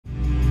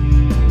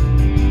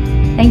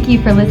Thank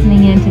you for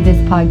listening in to this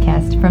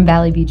podcast from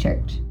Valley View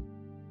Church.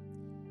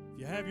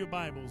 If you have your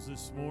Bibles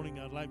this morning,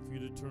 I'd like for you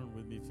to turn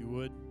with me, if you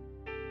would,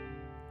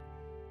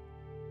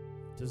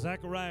 to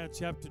Zechariah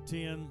chapter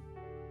 10,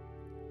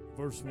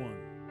 verse 1.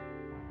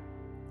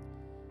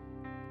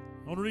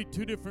 I want to read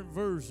two different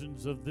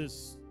versions of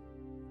this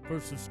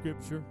verse of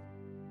Scripture.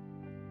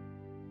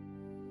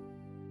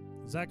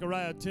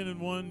 Zechariah 10 and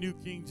 1, New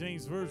King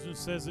James Version,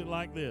 says it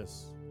like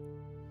this: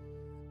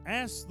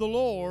 Ask the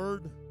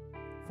Lord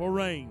for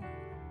rain.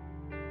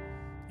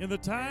 In the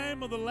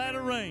time of the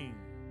latter rain,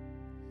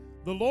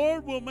 the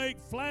Lord will make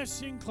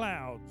flashing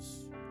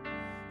clouds.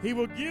 He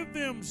will give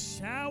them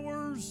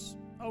showers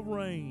of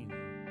rain,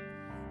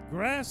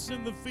 grass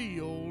in the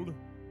field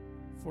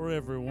for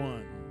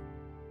everyone.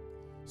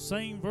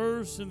 Same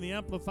verse in the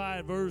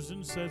Amplified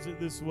Version says it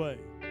this way: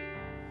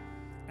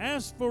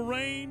 Ask for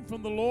rain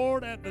from the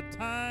Lord at the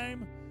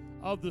time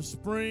of the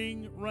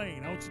spring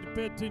rain. I want you to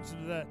pay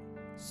attention to that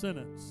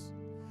sentence.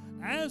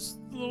 Ask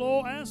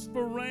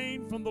for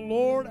rain from the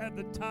Lord at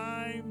the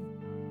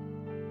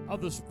time of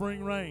the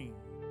spring rain.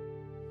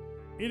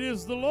 It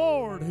is the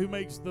Lord who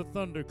makes the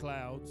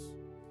thunderclouds,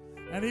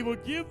 and He will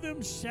give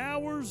them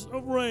showers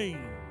of rain,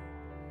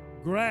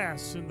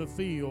 grass in the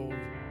field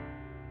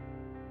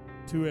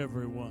to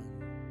everyone.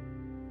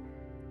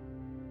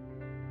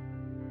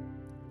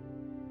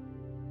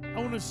 I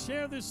want to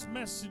share this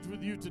message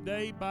with you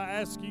today by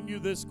asking you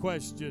this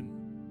question: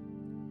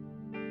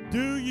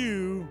 do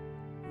you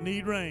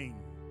need rain?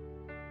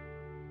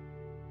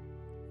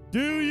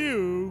 Do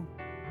you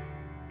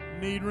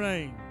need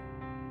rain?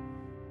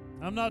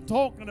 I'm not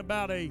talking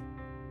about a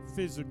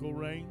physical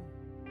rain.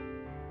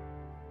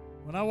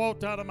 When I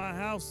walked out of my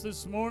house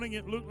this morning,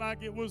 it looked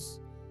like it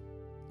was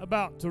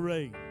about to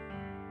rain.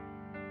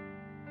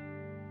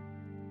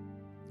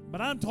 But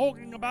I'm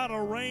talking about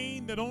a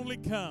rain that only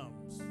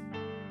comes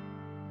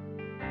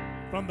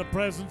from the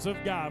presence of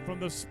God, from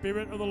the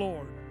Spirit of the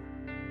Lord.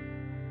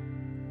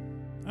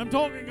 I'm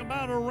talking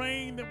about a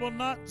rain that will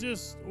not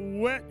just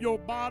wet your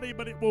body,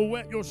 but it will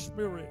wet your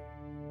spirit.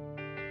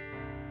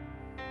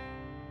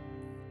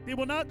 It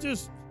will not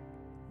just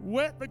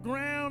wet the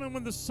ground and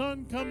when the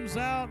sun comes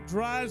out,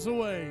 dries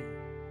away.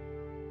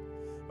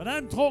 But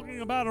I'm talking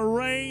about a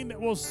rain that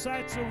will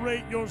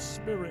saturate your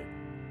spirit,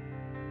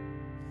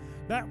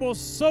 that will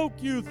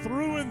soak you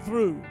through and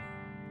through,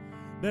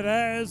 that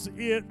as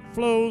it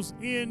flows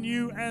in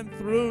you and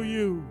through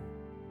you,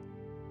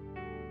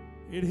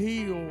 it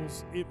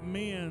heals, it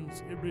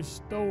mends, it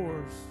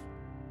restores,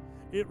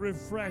 it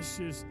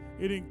refreshes,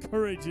 it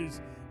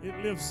encourages, it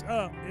lifts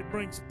up, it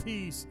brings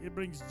peace, it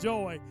brings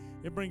joy,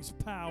 it brings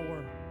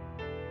power.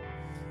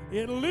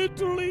 It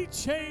literally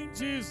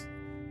changes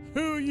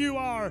who you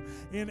are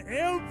in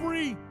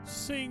every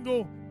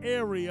single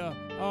area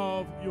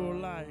of your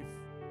life.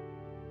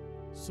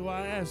 So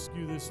I ask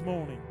you this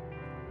morning,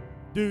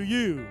 do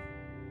you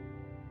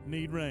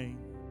need rain?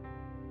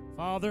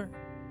 Father,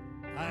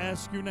 I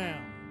ask you now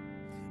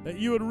that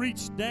you would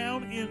reach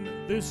down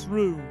in this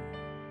room.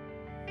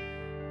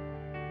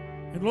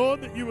 And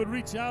Lord, that you would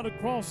reach out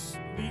across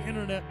the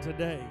internet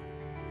today.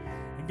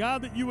 And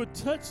God, that you would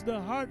touch the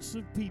hearts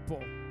of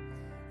people.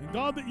 And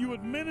God, that you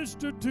would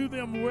minister to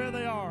them where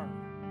they are.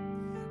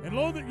 And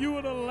Lord, that you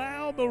would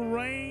allow the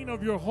rain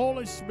of your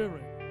Holy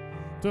Spirit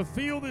to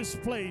fill this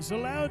place.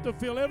 Allow it to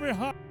fill every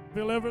heart,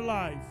 fill every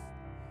life.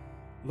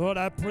 Lord,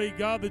 I pray,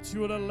 God, that you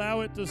would allow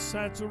it to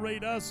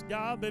saturate us,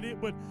 God, that it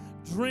would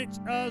drench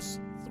us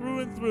through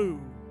and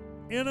through,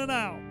 in and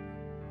out.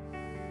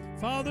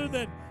 Father,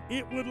 that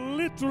it would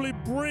literally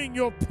bring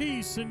your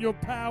peace and your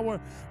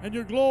power and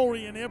your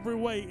glory in every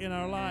way in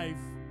our life.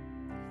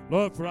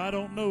 Lord, for I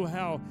don't know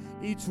how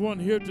each one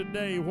here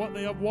today, what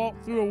they have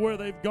walked through or where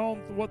they've gone,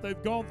 what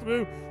they've gone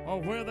through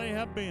or where they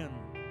have been.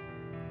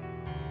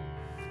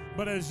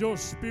 But as your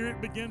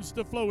Spirit begins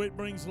to flow, it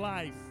brings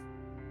life.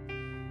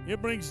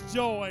 It brings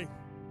joy.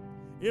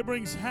 It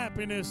brings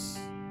happiness.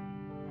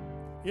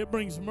 It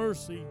brings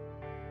mercy.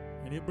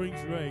 And it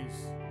brings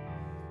grace.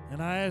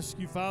 And I ask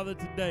you, Father,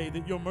 today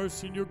that your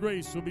mercy and your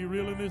grace will be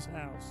real in this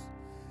house.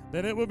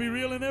 That it will be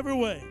real in every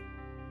way.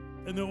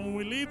 And that when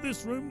we leave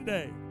this room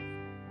today,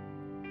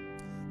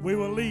 we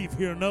will leave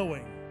here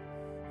knowing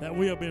that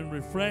we have been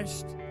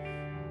refreshed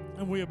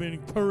and we have been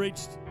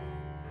encouraged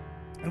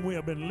and we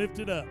have been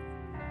lifted up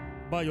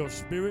by your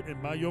Spirit and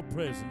by your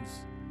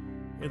presence.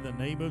 In the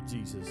name of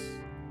Jesus,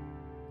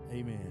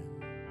 amen.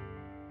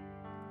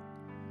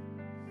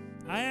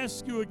 I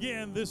ask you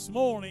again this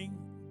morning,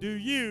 do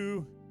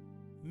you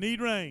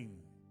need rain?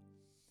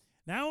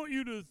 Now I want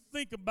you to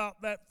think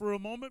about that for a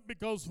moment,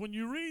 because when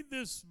you read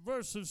this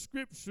verse of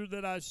Scripture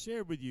that I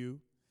shared with you,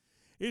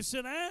 it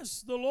said,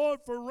 ask the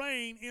Lord for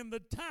rain in the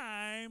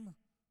time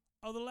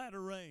of the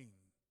latter rain.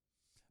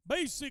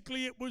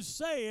 Basically, it was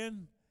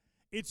saying,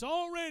 it's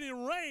already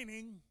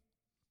raining,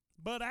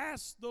 but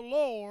ask the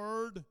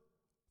Lord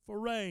for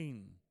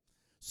rain.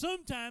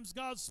 Sometimes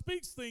God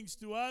speaks things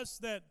to us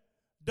that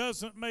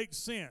doesn't make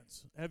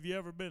sense. Have you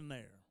ever been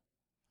there?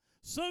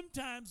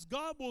 Sometimes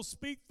God will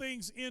speak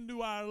things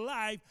into our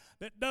life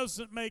that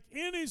doesn't make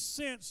any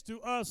sense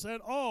to us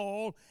at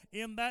all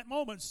in that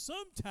moment.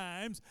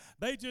 Sometimes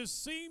they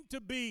just seem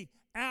to be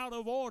out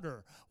of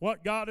order.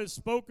 What God has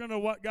spoken or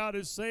what God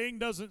is saying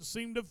doesn't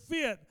seem to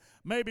fit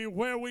maybe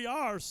where we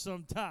are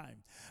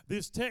sometimes.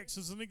 This text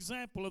is an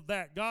example of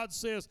that. God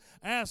says,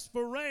 ask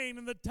for rain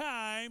in the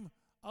time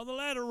of the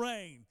latter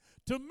rain.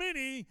 To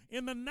many,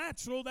 in the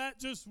natural, that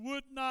just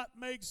would not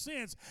make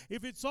sense.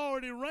 If it's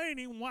already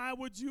raining, why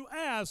would you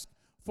ask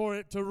for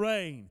it to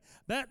rain?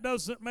 That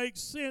doesn't make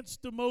sense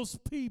to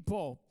most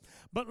people.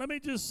 But let me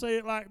just say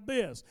it like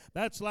this.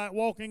 That's like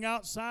walking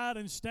outside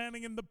and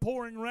standing in the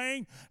pouring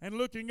rain and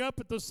looking up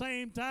at the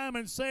same time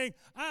and saying,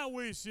 I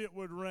wish it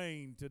would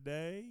rain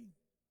today.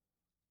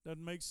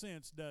 Doesn't make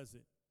sense, does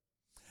it?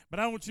 But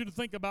I want you to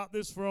think about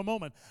this for a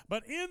moment.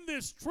 But in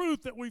this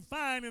truth that we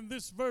find in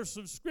this verse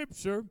of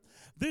Scripture,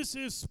 this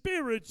is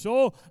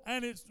spiritual,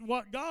 and it's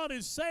what God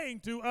is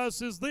saying to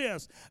us is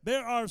this.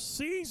 There are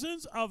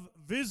seasons of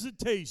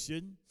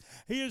visitation.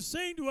 He is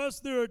saying to us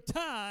there are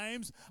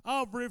times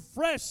of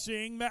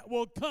refreshing that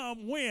will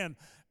come when?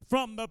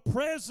 From the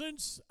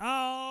presence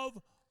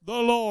of the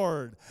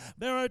Lord.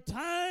 There are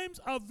times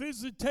of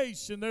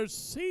visitation. There's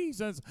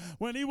seasons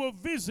when He will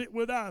visit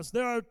with us.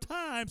 There are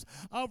times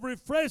of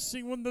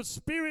refreshing when the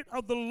Spirit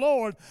of the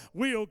Lord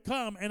will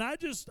come. And I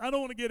don't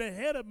want to get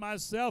ahead of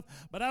myself,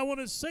 but I want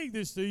to say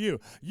this to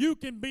you. You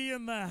can be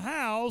in the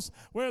house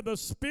where the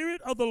Spirit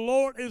of the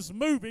Lord is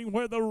moving,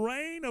 where the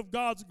rain of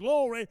God's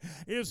glory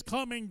is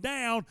coming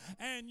down,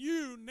 and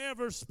you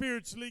never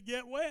spiritually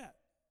get wet.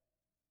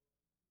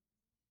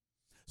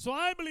 So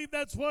I believe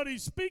that's what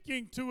he's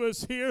speaking to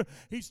us here.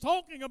 He's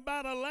talking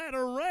about a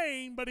latter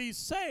rain, but he's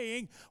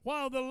saying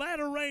while the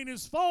latter rain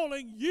is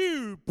falling,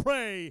 you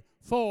pray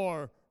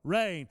for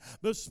rain.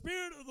 The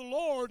Spirit of the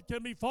Lord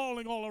can be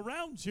falling all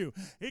around you.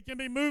 It can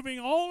be moving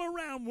all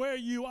around where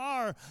you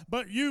are,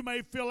 but you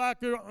may feel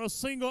like a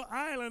single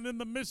island in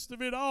the midst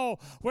of it all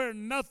where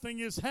nothing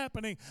is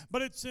happening.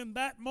 But it's in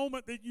that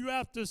moment that you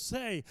have to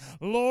say,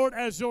 Lord,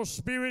 as your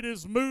Spirit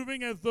is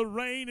moving, as the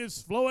rain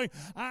is flowing,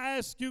 I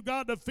ask you,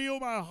 God, to fill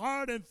my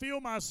heart and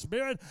fill my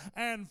spirit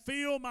and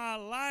fill my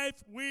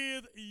life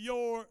with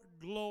your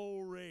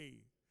glory.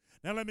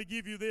 Now let me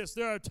give you this.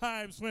 There are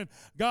times when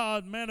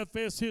God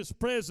manifests His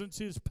presence,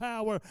 His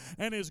power,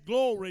 and His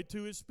glory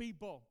to His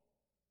people.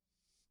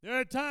 There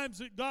are times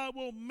that God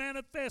will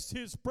manifest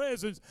His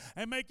presence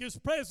and make His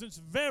presence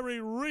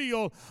very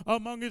real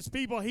among His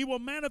people. He will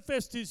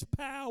manifest His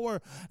power,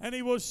 and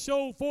He will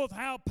show forth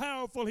how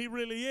powerful He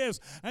really is.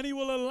 And He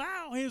will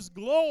allow His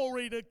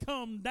glory to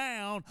come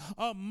down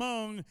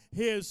among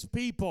His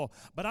people.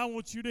 But I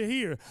want you to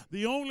hear,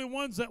 the only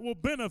ones that will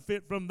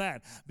benefit from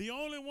that, the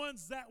only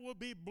ones that will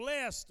be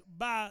blessed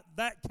by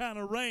that kind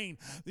of rain,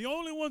 the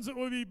only ones that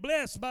will be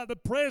blessed by the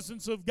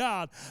presence of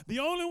God, the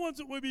only ones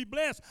that will be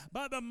blessed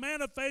by the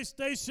manifestation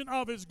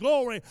of His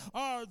glory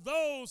are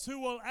those who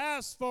will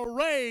ask for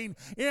rain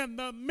in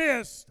the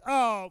midst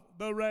of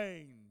the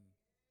rain.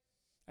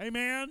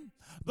 Amen.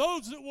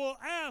 Those that will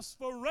ask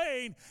for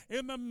rain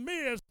in the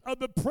midst of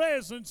the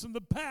presence and the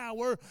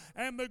power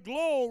and the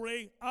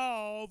glory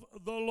of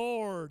the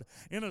Lord.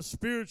 In a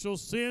spiritual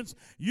sense,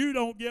 you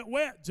don't get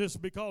wet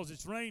just because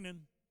it's raining.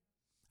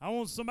 I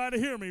want somebody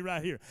to hear me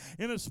right here.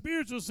 In a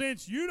spiritual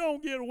sense, you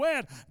don't get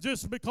wet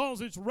just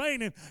because it's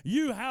raining.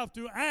 You have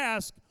to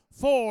ask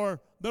for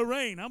the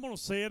rain. I'm going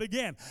to say it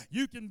again.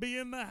 You can be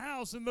in the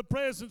house in the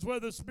presence where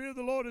the Spirit of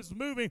the Lord is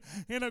moving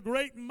in a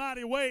great and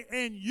mighty way,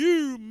 and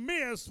you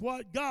miss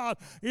what God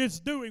is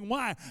doing.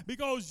 Why?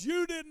 Because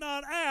you did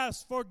not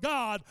ask for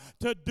God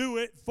to do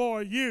it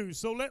for you.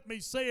 So let me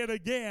say it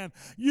again.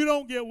 You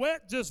don't get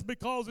wet just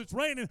because it's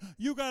raining.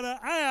 You got to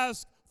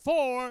ask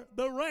for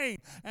the rain.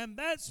 And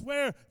that's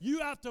where you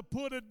have to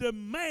put a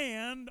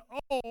demand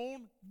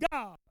on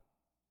God.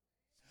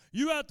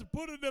 You have to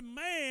put a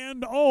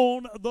demand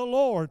on the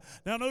Lord.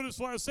 Now notice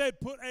what I said,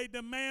 put a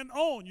demand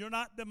on. You're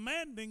not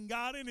demanding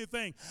God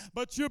anything,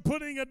 but you're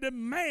putting a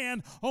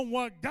demand on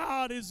what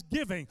God is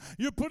giving.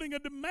 You're putting a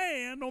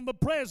demand on the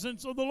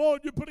presence of the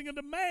Lord. You're putting a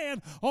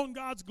demand on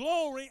God's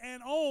glory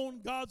and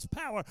on God's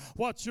power.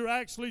 What you're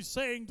actually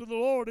saying to the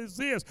Lord is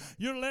this.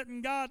 You're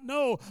letting God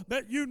know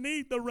that you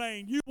need the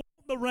rain. You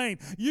want the rain.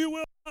 You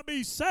will not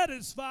be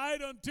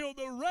satisfied until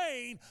the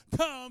rain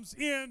comes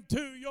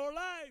into your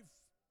life.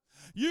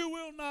 You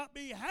will not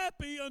be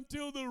happy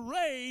until the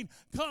rain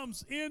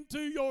comes into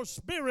your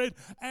spirit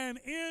and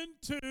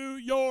into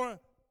your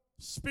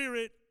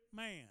spirit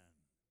man.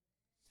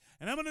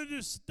 And I'm going to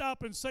just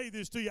stop and say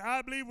this to you.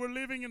 I believe we're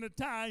living in a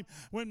time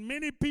when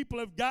many people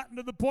have gotten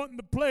to the point in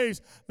the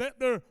place that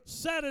they're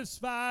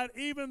satisfied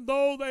even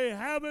though they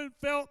haven't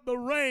felt the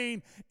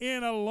rain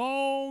in a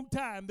long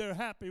time. They're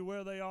happy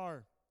where they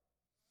are.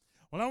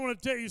 Well, I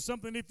want to tell you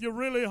something. If you're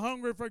really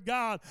hungry for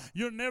God,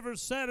 you're never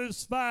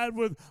satisfied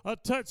with a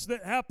touch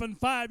that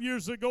happened 5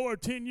 years ago or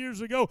 10 years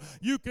ago.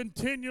 You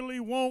continually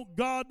want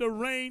God to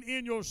reign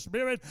in your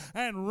spirit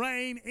and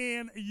reign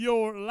in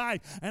your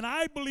life. And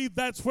I believe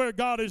that's where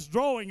God is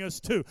drawing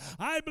us to.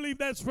 I believe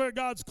that's where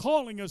God's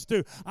calling us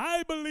to.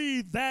 I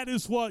believe that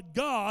is what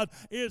God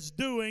is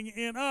doing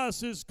in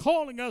us, is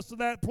calling us to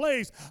that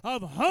place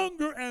of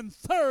hunger and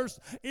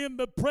thirst in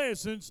the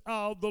presence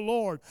of the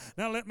Lord.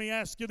 Now, let me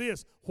ask you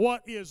this.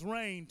 What is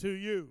reign to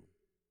you?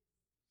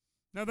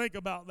 Now think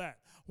about that.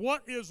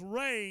 What is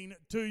reign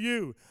to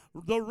you?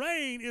 The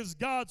reign is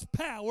God's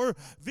power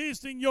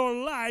visiting your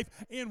life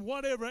in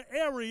whatever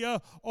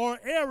area or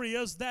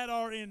areas that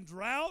are in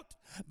drought,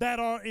 that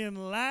are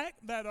in lack,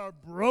 that are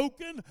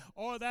broken,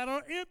 or that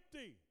are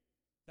empty.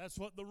 That's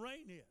what the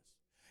reign is.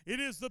 It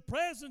is the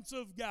presence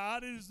of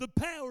God. It is the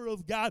power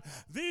of God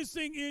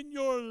visiting in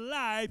your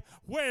life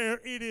where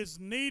it is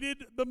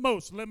needed the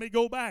most. Let me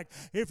go back.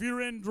 If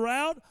you're in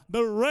drought,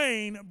 the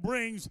rain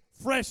brings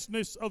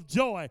freshness of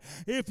joy.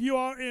 If you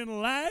are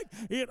in lack,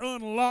 it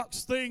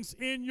unlocks things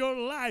in your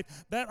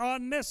life that are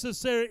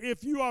necessary.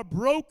 If you are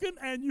broken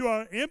and you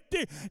are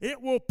empty,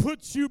 it will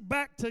put you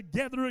back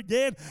together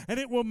again, and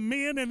it will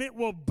mend and it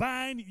will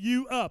bind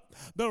you up.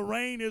 The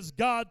rain is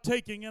God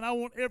taking, and I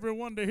want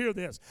everyone to hear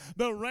this.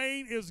 The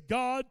rain is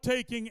God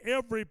taking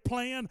every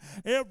plan,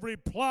 every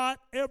plot,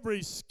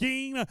 every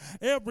scheme,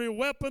 every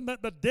weapon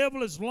that the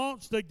devil has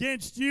launched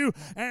against you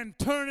and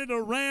turn it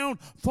around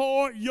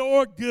for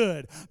your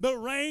good. The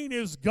rain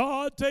is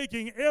God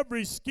taking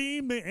every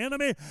scheme the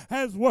enemy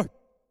has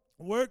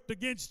worked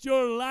against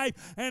your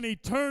life, and he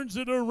turns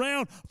it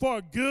around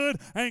for good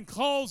and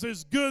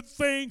causes good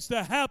things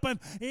to happen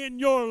in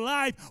your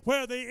life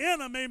where the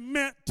enemy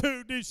meant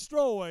to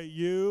destroy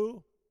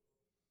you.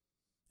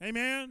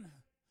 Amen.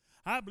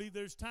 I believe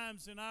there's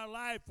times in our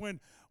life when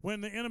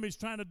the enemy's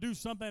trying to do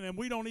something and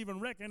we don't even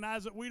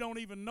recognize it, we don't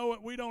even know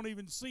it, we don't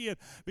even see it,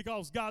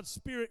 because God's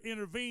Spirit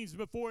intervenes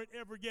before it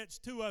ever gets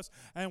to us,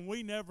 and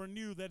we never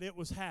knew that it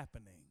was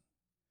happening.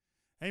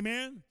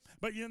 Amen?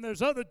 But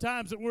there's other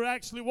times that we're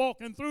actually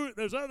walking through it.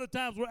 There's other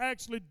times we're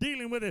actually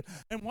dealing with it.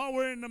 And while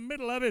we're in the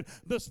middle of it,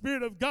 the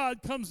Spirit of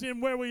God comes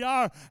in where we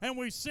are, and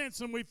we sense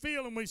and we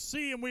feel and we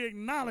see and we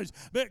acknowledge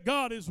that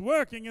God is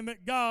working and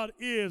that God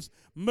is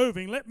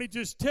moving. Let me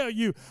just tell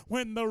you,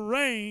 when the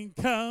rain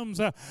comes,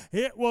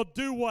 it will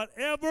do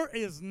whatever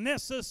is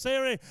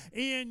necessary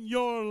in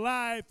your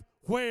life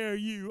where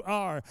you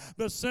are.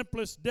 The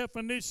simplest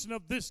definition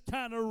of this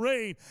kind of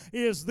rain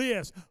is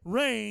this: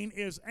 rain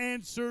is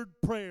answered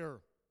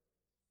prayer.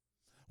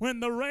 When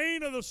the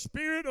rain of the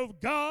Spirit of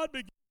God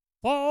begins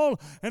to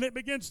fall and it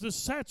begins to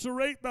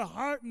saturate the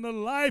heart and the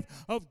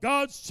life of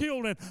God's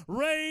children,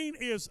 rain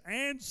is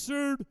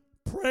answered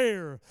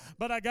prayer.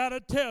 But I got to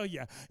tell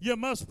you, you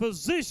must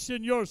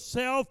position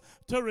yourself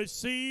to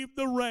receive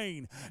the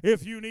rain.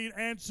 If you need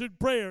answered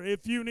prayer,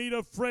 if you need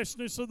a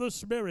freshness of the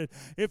Spirit,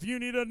 if you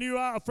need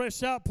a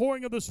fresh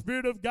outpouring of the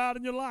Spirit of God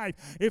in your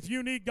life, if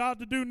you need God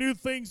to do new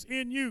things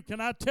in you, can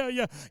I tell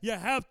you, you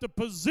have to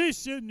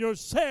position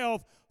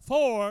yourself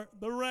for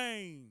the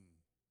rain.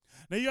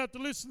 Now you have to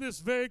listen to this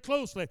very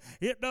closely.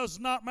 It does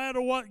not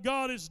matter what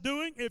God is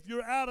doing. If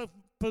you're out of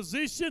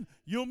position,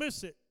 you'll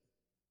miss it.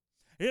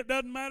 It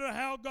doesn't matter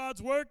how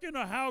God's working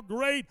or how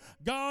great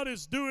God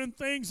is doing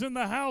things in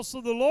the house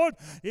of the Lord.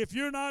 If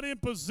you're not in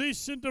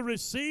position to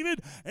receive it,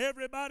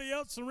 everybody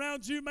else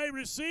around you may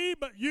receive,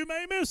 but you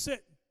may miss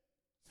it.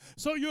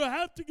 So you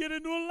have to get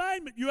into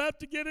alignment. You have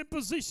to get in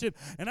position.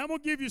 And I'm going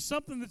to give you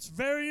something that's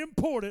very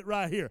important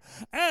right here.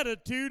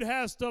 Attitude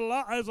has a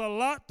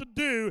lot to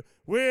do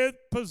with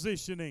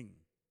positioning.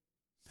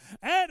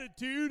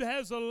 Attitude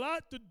has a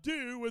lot to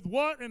do with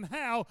what and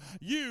how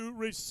you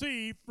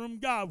receive from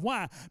God.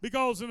 Why?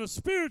 Because in a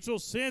spiritual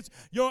sense,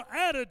 your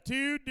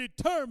attitude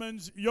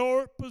determines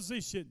your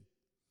position.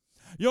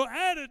 Your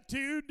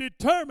attitude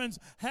determines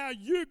how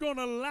you're going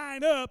to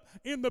line up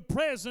in the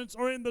presence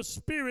or in the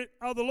Spirit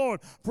of the Lord.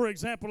 For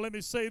example, let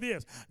me say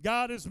this.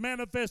 God is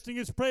manifesting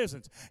His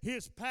presence.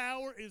 His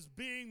power is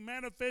being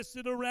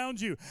manifested around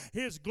you.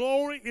 His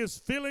glory is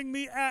filling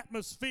the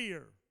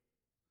atmosphere.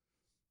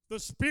 The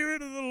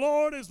Spirit of the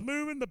Lord is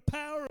moving. The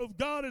power of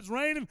God is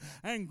reigning,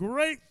 and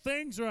great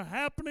things are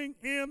happening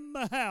in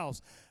the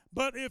house.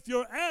 But if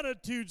your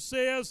attitude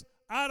says,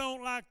 I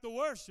don't like the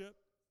worship,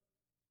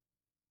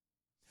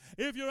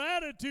 if your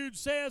attitude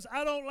says,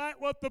 I don't like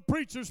what the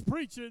preacher's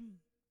preaching,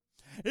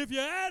 if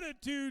your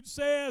attitude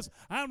says,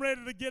 I'm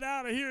ready to get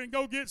out of here and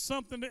go get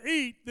something to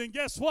eat, then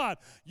guess what?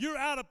 You're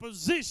out of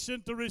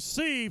position to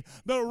receive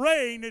the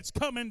rain that's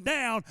coming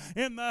down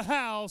in the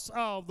house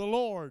of the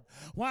Lord.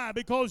 Why?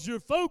 Because your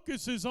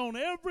focus is on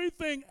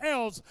everything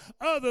else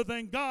other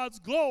than God's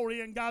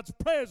glory and God's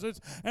presence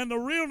and the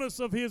realness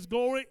of His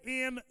glory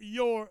in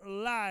your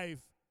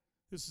life.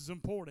 This is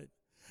important.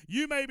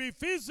 You may be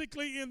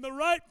physically in the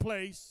right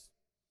place,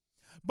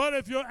 but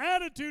if your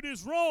attitude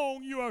is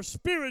wrong, you are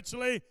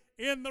spiritually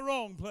in the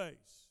wrong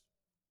place.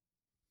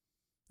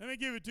 Let me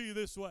give it to you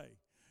this way.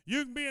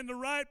 You can be in the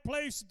right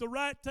place at the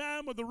right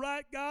time with the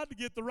right God to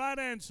get the right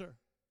answer.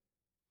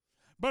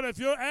 But if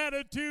your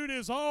attitude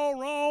is all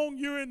wrong,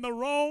 you're in the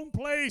wrong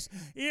place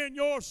in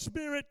your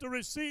spirit to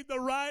receive the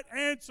right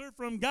answer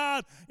from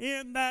God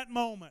in that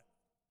moment.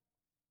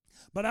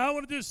 But I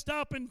want to just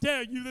stop and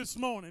tell you this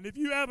morning, if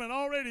you haven't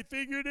already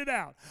figured it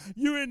out,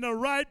 you're in the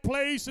right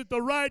place at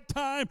the right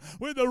time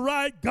with the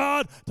right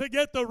God to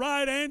get the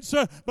right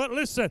answer. But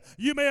listen,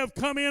 you may have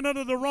come in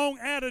under the wrong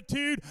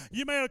attitude.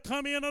 You may have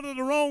come in under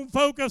the wrong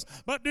focus.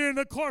 But during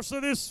the course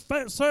of this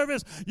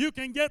service, you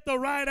can get the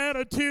right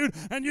attitude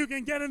and you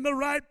can get in the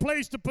right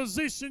place to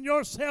position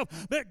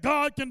yourself that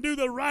God can do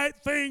the right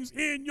things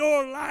in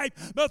your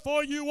life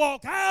before you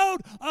walk out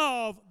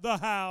of the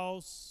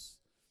house.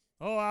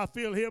 Oh, I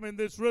feel him in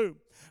this room.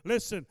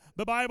 Listen,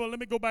 the Bible, let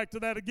me go back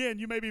to that again.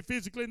 You may be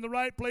physically in the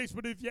right place,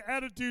 but if your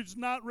attitude's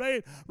not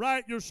right,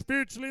 you're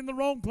spiritually in the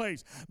wrong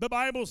place. The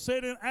Bible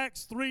said in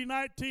Acts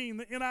 3:19,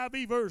 the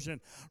NIV version,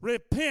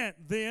 repent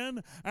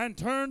then and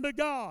turn to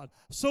God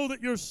so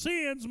that your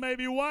sins may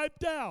be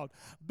wiped out,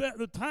 that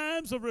the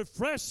times of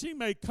refreshing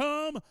may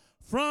come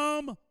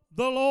from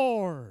the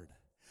Lord.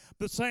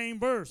 The same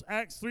verse,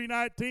 Acts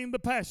 3:19, the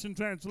Passion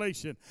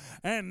Translation.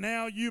 And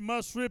now you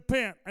must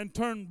repent and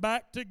turn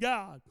back to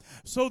God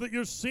so that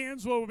your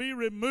sins will be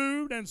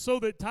removed and so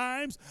that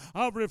times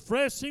of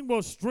refreshing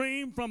will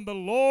stream from the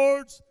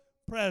Lord's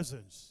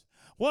presence.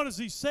 What is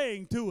he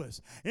saying to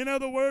us? In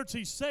other words,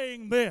 he's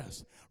saying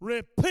this: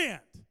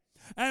 repent.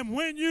 And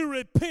when you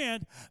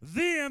repent,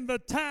 then the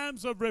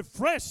times of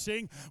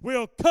refreshing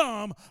will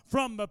come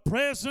from the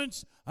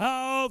presence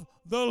of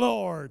the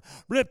Lord.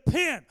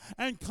 Repent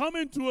and come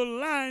into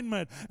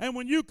alignment. And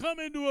when you come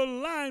into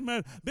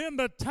alignment, then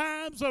the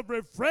times of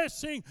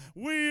refreshing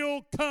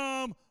will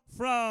come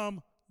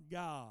from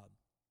God.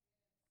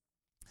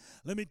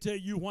 Let me tell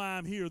you why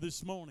I'm here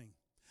this morning.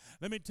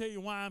 Let me tell you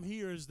why I'm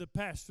here as the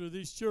pastor of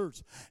this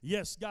church.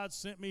 Yes, God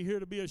sent me here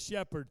to be a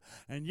shepherd.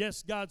 And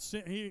yes, God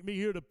sent me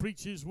here to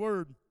preach his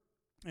word.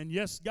 And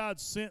yes, God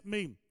sent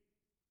me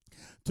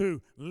to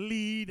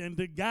lead and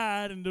to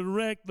guide and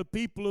direct the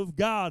people of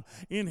God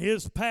in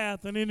his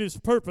path and in his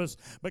purpose.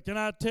 But can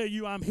I tell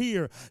you, I'm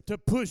here to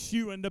push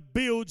you and to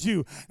build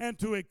you and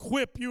to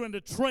equip you and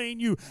to train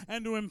you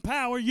and to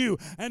empower you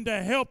and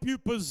to help you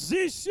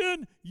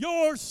position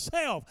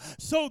yourself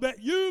so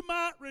that you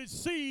might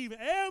receive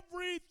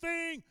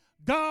everything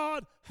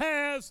God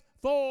has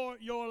for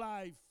your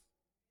life.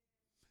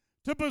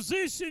 To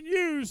position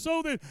you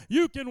so that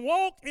you can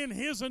walk in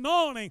his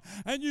anointing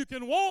and you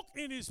can walk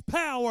in his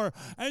power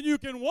and you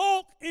can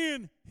walk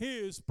in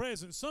his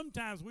presence.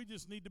 Sometimes we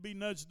just need to be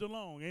nudged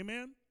along.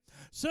 Amen?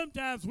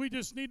 Sometimes we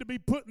just need to be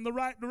put in the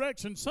right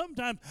direction.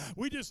 Sometimes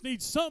we just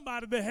need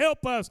somebody to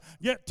help us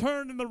get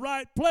turned in the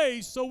right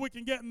place so we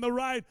can get in the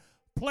right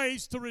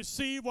place to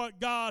receive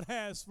what God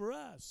has for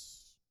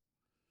us.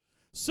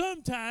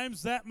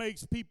 Sometimes that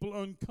makes people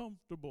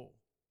uncomfortable.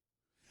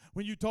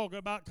 When you talk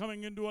about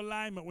coming into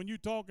alignment, when you're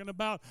talking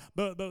about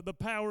the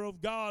power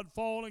of God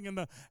falling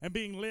and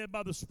being led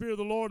by the Spirit of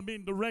the Lord and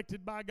being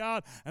directed by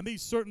God and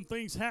these certain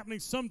things happening,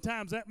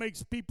 sometimes that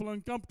makes people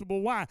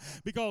uncomfortable. Why?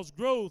 Because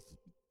growth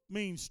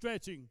means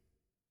stretching.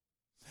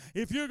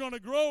 If you're going to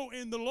grow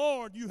in the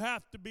Lord, you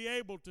have to be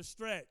able to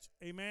stretch.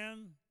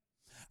 Amen?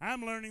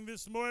 I'm learning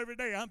this more every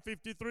day. I'm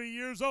 53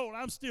 years old.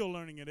 I'm still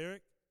learning it,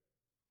 Eric.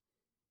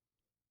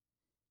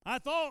 I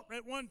thought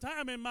at one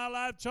time in my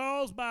life,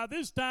 Charles, by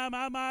this time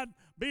I might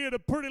be at a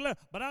pretty level.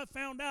 But I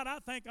found out I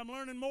think I'm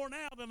learning more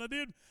now than I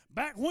did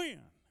back when.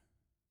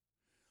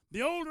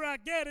 The older I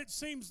get, it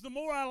seems the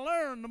more I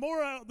learn.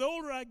 The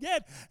older I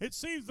get, it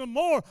seems the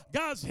more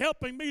God's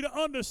helping me to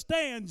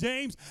understand,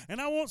 James.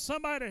 And I want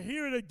somebody to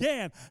hear it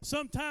again.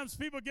 Sometimes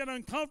people get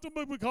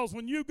uncomfortable because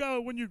when you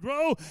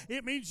grow,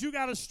 it means you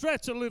got to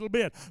stretch a little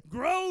bit.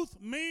 Growth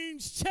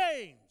means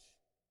change.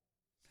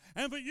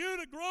 And for you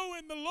to grow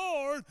in the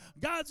Lord,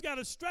 God's got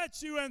to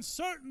stretch you, and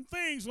certain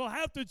things will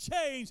have to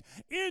change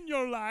in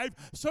your life.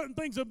 Certain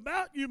things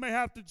about you may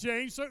have to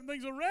change. Certain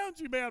things around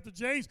you may have to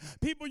change.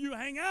 People you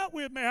hang out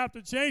with may have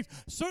to change.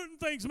 Certain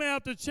things may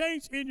have to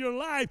change in your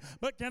life.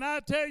 But can I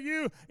tell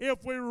you,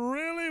 if we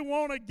really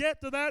want to get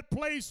to that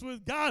place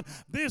with God,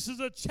 this is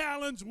a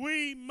challenge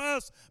we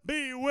must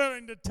be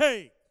willing to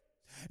take.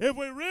 If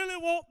we really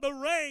want the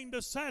rain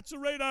to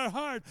saturate our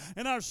heart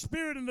and our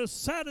spirit and to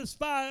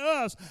satisfy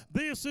us,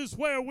 this is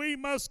where we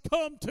must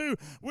come to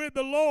with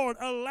the Lord.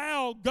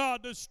 Allow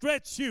God to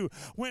stretch you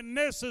when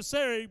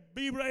necessary.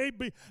 Be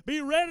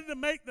ready to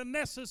make the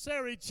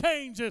necessary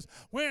changes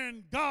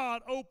when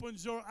God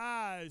opens your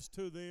eyes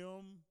to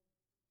them.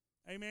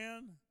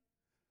 Amen?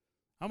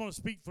 I'm going to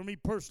speak for me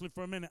personally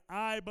for a minute.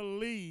 I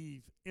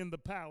believe in the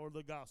power of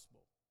the gospel.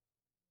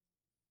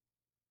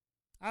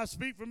 I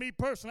speak for me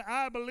personally.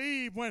 I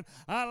believe when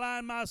I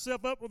line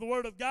myself up with the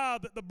Word of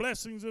God that the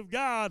blessings of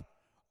God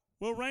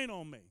will rain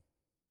on me.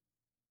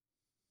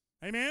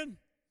 Amen?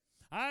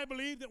 I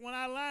believe that when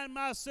I line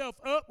myself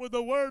up with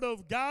the Word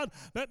of God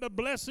that the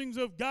blessings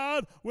of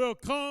God will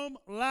come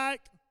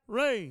like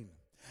rain.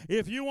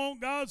 If you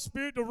want God's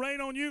Spirit to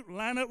reign on you,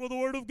 line up with the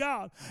Word of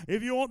God.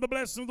 If you want the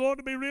blessings of the Lord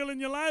to be real in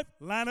your life,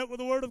 line up with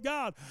the Word of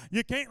God.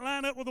 You can't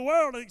line up with the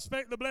world and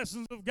expect the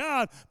blessings of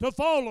God to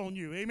fall on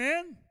you.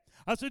 Amen?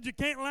 I said you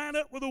can't line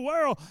up with the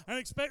world and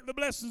expect the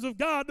blessings of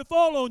God to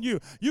fall on you.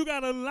 You got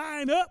to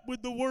line up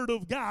with the Word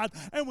of God.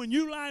 And when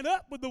you line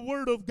up with the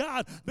Word of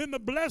God, then the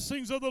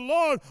blessings of the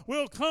Lord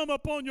will come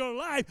upon your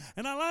life.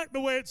 And I like the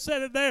way it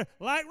said it there,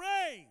 like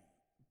rain.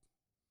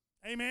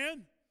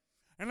 Amen?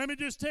 And let me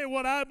just tell you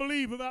what I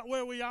believe about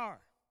where we are.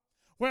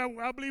 Well,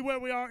 I believe where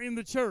we are in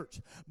the church,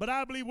 but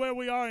I believe where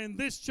we are in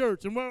this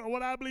church, and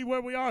what I believe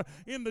where we are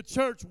in the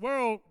church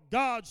world,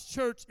 God's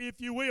church, if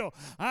you will.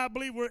 I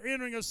believe we're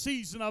entering a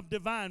season of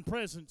divine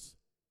presence.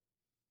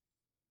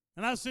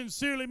 And I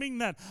sincerely mean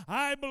that.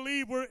 I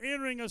believe we're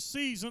entering a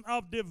season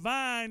of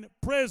divine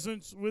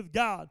presence with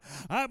God.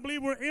 I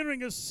believe we're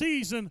entering a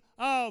season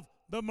of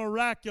the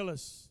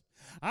miraculous.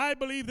 I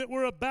believe that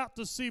we're about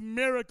to see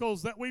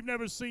miracles that we've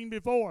never seen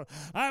before.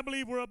 I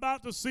believe we're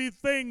about to see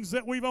things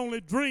that we've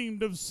only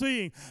dreamed of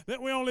seeing,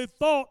 that we only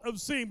thought of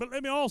seeing. But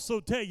let me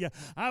also tell you,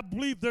 I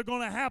believe they're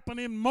going to happen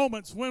in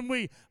moments when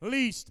we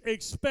least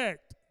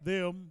expect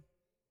them.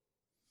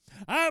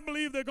 I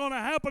believe they're going to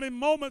happen in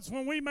moments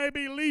when we may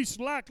be least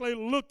likely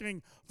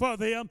looking for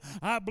them.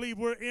 I believe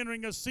we're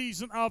entering a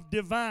season of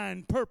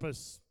divine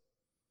purpose.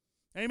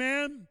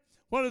 Amen?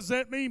 What does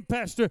that mean,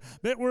 Pastor?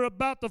 That we're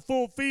about to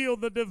fulfill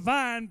the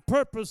divine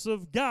purpose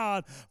of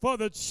God for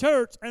the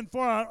church and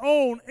for our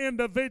own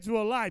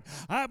individual life.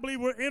 I believe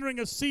we're entering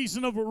a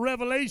season of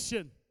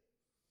revelation.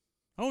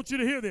 I want you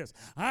to hear this.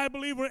 I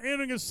believe we're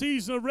entering a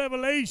season of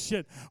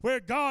revelation where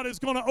God is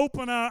going to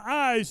open our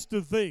eyes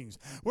to things,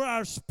 where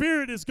our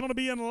spirit is going to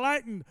be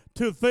enlightened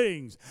to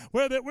things,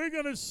 where that we're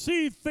going to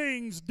see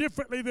things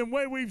differently than the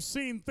way we've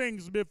seen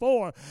things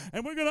before,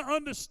 and we're going to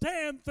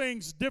understand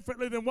things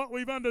differently than what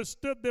we've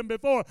understood them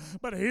before.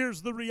 But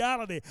here's the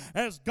reality.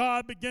 As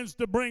God begins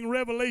to bring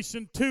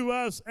revelation to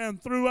us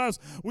and through us,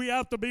 we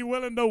have to be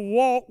willing to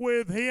walk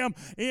with Him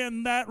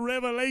in that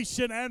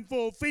revelation and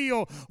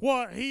fulfill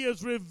what He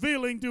is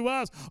revealing to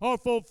us, or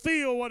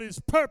fulfill what His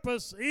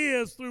purpose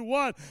is through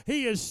what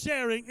He is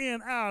sharing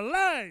in our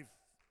life.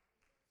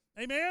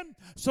 Amen?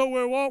 So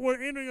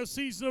we're entering a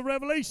season of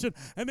revelation.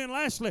 And then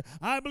lastly,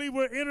 I believe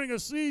we're entering a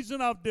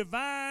season of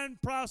divine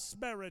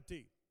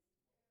prosperity.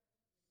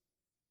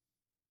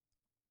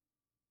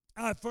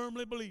 I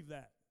firmly believe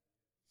that.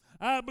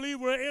 I believe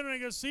we're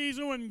entering a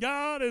season when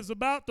God is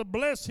about to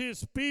bless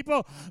His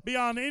people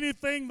beyond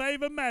anything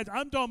they've imagined.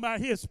 I'm talking about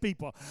His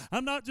people.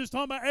 I'm not just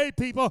talking about a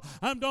people.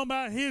 I'm talking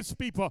about His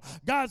people.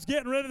 God's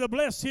getting ready to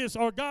bless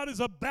God is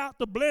about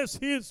to bless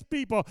His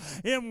people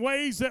in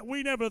ways that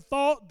we never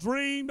thought,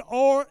 dreamed,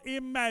 or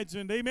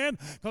imagined. Amen?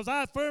 Because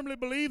I firmly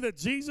believe that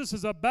Jesus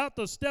is about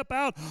to step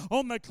out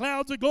on the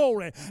clouds of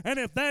glory. And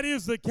if that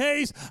is the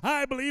case,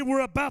 I believe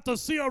we're about to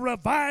see a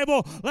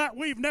revival like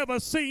we've never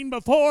seen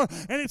before.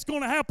 And it's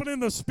going to happen in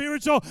the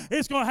spiritual,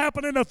 it's going to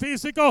happen in the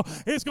physical,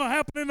 it's going to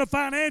happen in the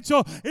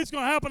financial, it's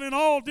going to happen in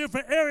all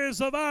different areas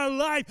of our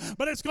life,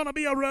 but it's going to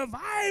be a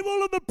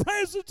revival of the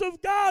presence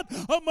of God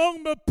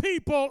among the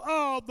people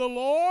of the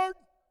Lord.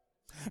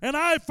 And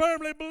I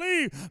firmly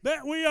believe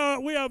that we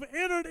have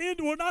entered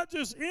into, we're not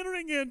just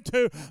entering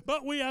into,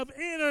 but we have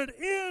entered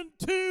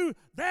into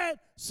that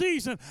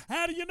season.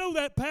 How do you know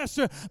that,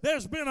 Pastor?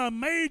 There's been a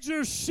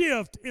major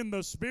shift in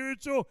the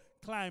spiritual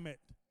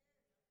climate.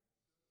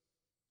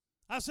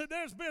 I said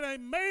there's been a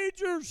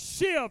major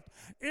shift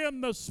in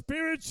the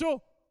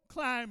spiritual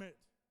climate.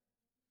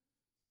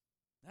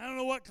 I don't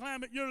know what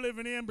climate you're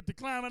living in, but the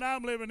climate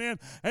I'm living in,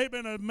 there's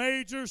been a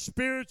major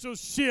spiritual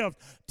shift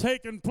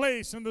taking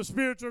place in the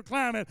spiritual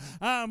climate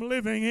I'm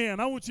living in.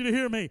 I want you to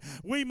hear me.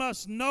 We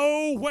must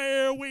know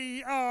where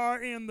we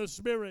are in the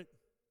Spirit.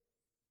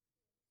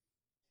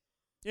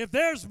 If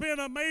there's been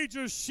a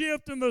major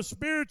shift in the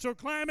spiritual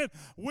climate,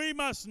 we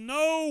must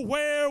know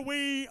where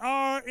we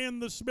are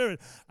in the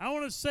Spirit. I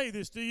want to say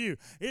this to you.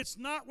 It's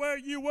not where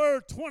you were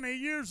 20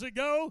 years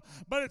ago,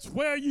 but it's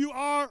where you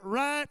are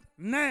right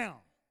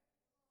now.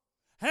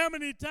 How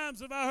many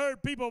times have I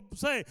heard people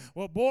say,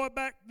 well, boy,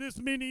 back this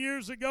many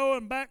years ago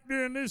and back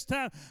during this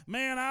time,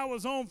 man, I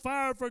was on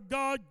fire for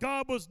God.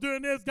 God was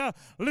doing this. God,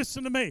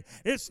 listen to me.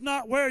 It's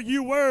not where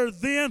you were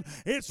then.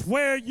 It's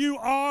where you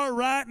are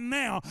right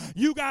now.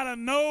 You got to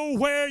know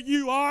where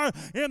you are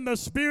in the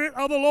Spirit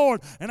of the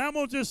Lord. And I'm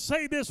going to just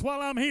say this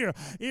while I'm here.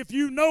 If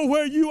you know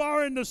where you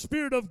are in the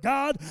Spirit of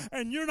God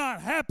and you're not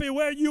happy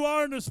where you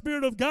are in the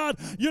Spirit of God,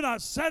 you're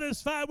not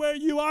satisfied where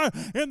you are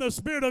in the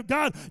Spirit of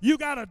God, you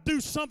got to do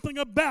something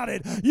about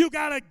it. You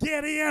got to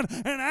get in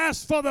and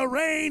ask for the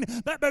rain,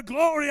 that the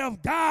glory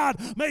of God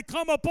may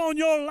come upon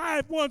your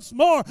life once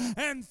more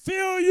and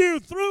fill you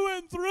through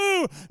and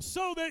through,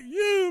 so that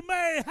you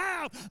may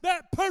have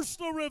that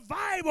personal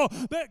revival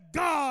that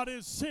God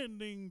is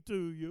sending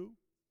to you.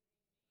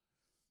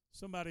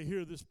 Somebody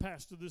hear this,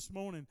 Pastor, this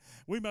morning.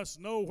 We must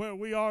know where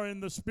we are in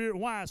the Spirit.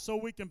 Why? So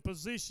we can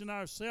position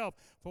ourselves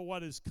for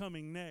what is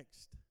coming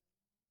next.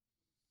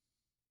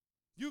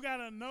 You got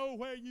to know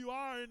where you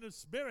are in the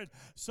Spirit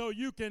so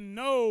you can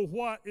know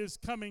what is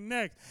coming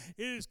next.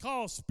 It is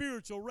called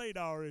spiritual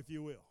radar, if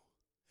you will.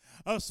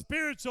 A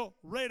spiritual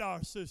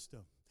radar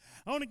system.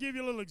 I want to give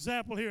you a little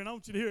example here, and I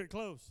want you to hear it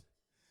close.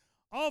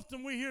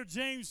 Often we hear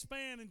James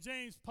Spann and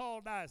James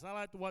Paul Dice. I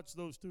like to watch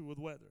those two with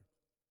weather.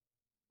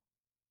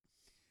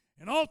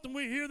 And often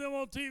we hear them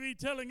on TV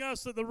telling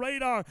us that the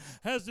radar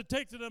has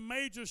detected a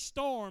major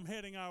storm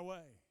heading our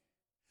way.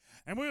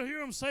 And we'll hear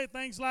them say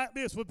things like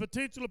this: with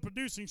potential of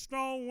producing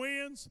strong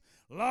winds,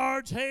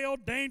 large hail,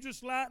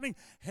 dangerous lightning,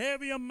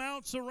 heavy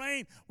amounts of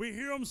rain. We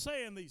hear them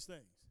saying these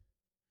things.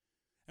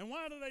 And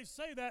why do they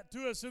say that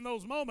to us in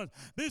those moments?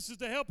 This is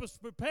to help us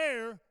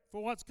prepare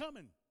for what's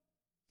coming.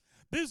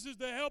 This is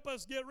to help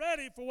us get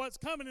ready for what's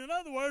coming. In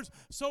other words,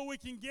 so we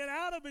can get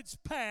out of its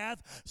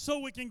path, so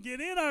we can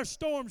get in our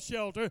storm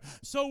shelter,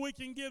 so we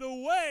can get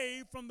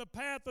away from the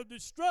path of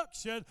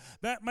destruction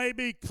that may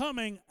be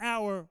coming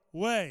our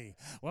way.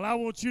 Well, I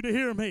want you to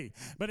hear me.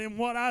 But in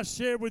what I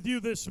shared with you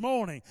this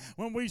morning,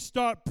 when we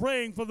start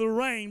praying for the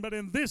rain, but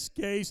in this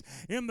case,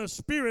 in the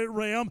spirit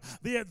realm,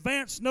 the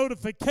advanced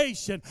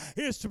notification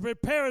is to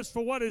prepare us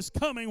for what is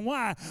coming.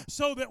 Why?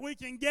 So that we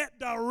can get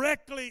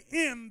directly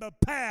in the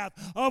path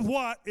of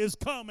what is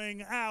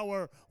coming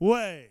our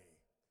way.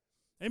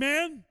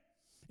 Amen?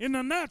 In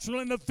the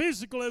natural, in the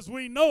physical as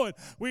we know it,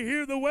 we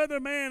hear the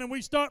weatherman and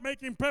we start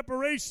making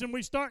preparation.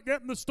 We start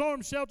getting the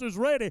storm shelters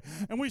ready,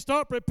 and we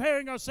start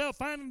preparing ourselves,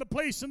 finding the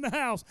place in the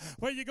house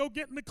where you go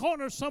get in the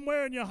corner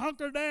somewhere and you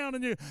hunker down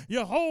and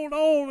you hold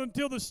on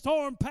until the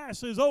storm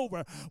passes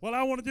over. Well,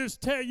 I want to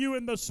just tell you,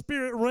 in the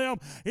spirit realm,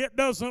 it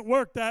doesn't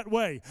work that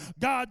way.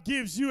 God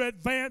gives you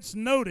advance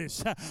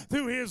notice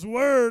through His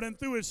Word and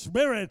through His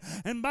Spirit,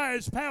 and by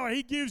His power,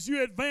 He gives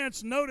you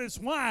advance notice.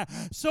 Why?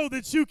 So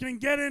that you can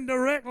get in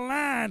direct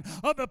line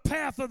of the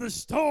path of the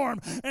storm,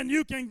 and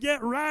you can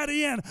get right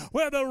in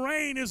where the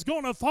rain is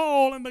going to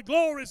fall and the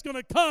glory is going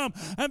to come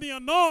and the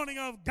anointing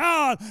of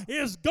God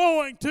is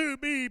going to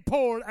be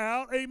poured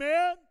out.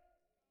 Amen?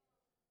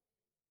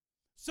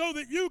 So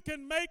that you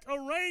can make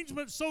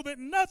arrangements so that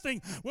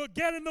nothing will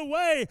get in the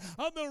way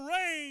of the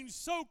rain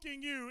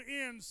soaking you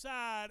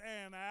inside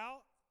and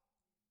out.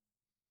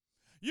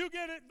 You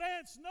get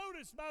advance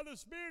notice by the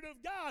Spirit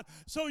of God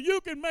so you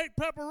can make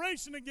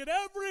preparation and get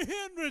every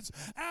hindrance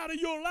out of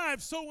your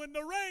life. So when the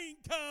rain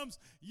comes,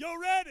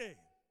 you're ready.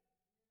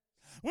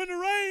 When the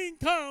rain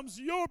comes,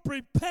 you're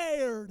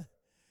prepared.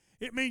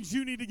 It means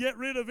you need to get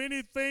rid of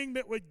anything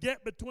that would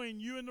get between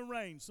you and the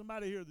rain.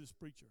 Somebody hear this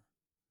preacher.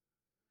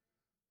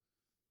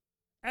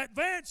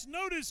 Advance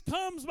notice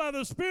comes by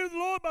the Spirit of the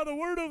Lord, by the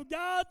Word of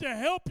God, to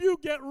help you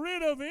get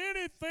rid of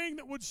anything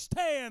that would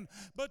stand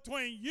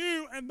between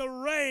you and the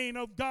reign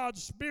of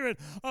God's Spirit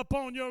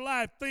upon your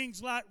life.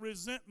 Things like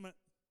resentment.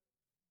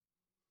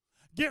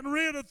 Getting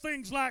rid of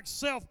things like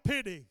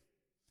self-pity.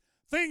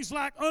 Things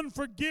like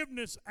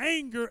unforgiveness,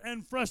 anger,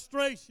 and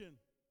frustration.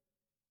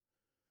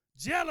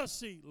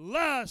 Jealousy,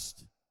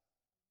 lust,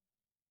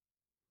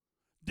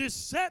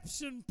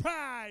 deception,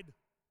 pride.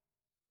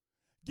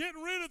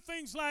 Getting rid of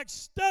things like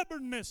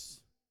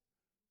stubbornness.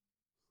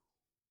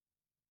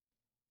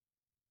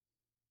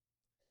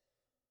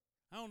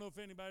 I don't know if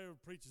anybody ever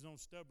preaches on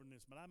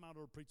stubbornness, but I might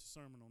ever preach a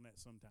sermon on that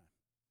sometime.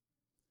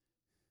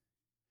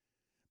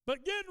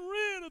 But getting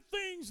rid of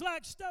things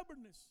like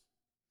stubbornness.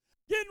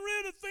 Getting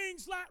rid of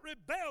things like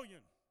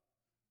rebellion.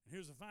 And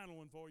here's a final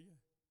one for you.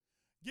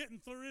 Getting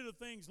rid of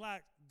things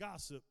like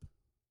gossip.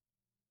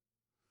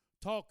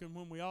 Talking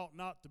when we ought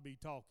not to be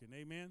talking.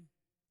 Amen?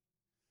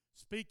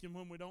 Speaking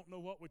when we don't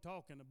know what we're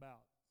talking about.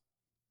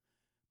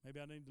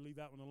 Maybe I need to leave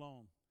that one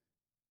alone.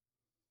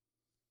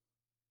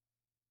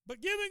 But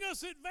giving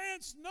us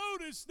advance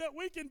notice that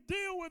we can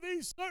deal with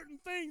these certain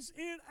things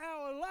in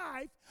our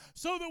life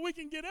so that we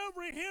can get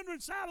every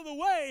hindrance out of the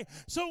way,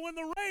 so when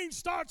the rain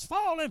starts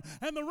falling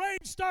and the rain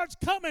starts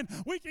coming,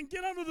 we can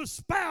get under the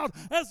spout,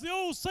 as the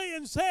old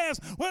saying says,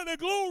 where the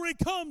glory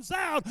comes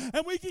out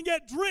and we can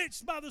get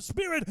drenched by the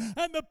Spirit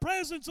and the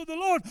presence of the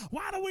Lord.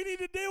 Why do we need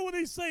to deal with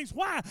these things?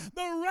 Why?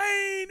 The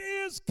rain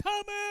is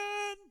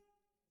coming.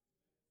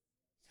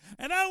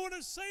 And I want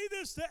to say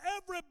this to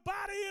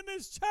everybody in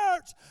this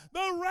church.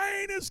 The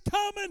rain is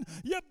coming.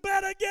 You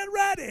better get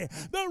ready.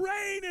 The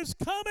rain is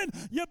coming.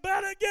 You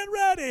better get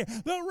ready.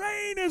 The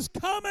rain is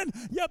coming.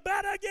 You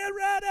better get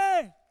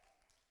ready.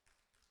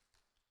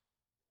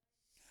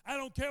 I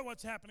don't care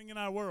what's happening in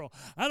our world.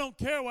 I don't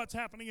care what's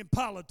happening in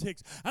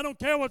politics. I don't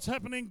care what's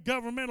happening in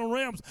governmental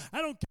realms.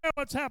 I don't care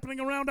what's happening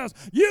around us.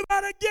 You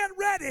better get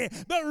ready.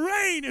 The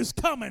rain is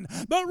coming.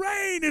 The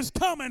rain is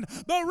coming.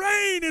 The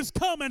rain is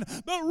coming.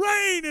 The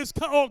rain is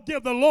coming. Oh,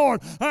 give the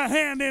Lord a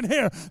hand in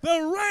here.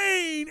 The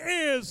rain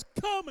is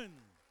coming.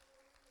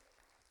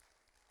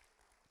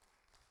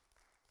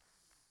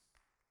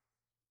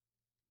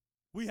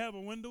 We have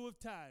a window of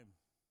time.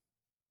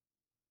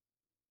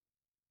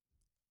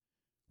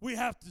 We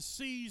have to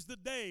seize the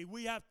day.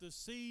 We have to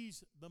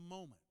seize the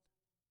moment.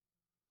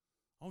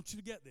 I want you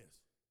to get this.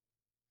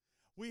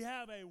 We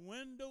have a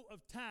window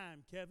of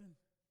time, Kevin.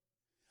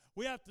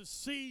 We have to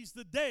seize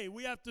the day.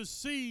 We have to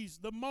seize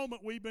the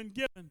moment we've been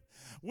given.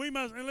 We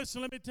must, and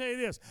listen, let me tell you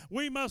this.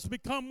 We must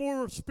become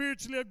more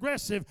spiritually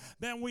aggressive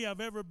than we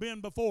have ever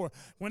been before.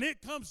 When it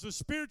comes to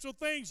spiritual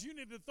things, you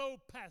need to throw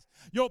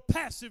your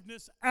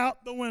passiveness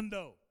out the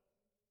window.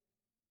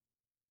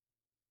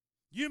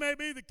 You may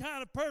be the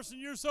kind of person,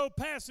 you're so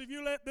passive,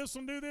 you let this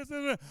one do this,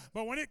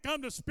 but when it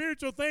comes to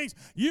spiritual things,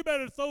 you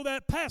better throw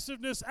that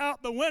passiveness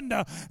out the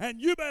window,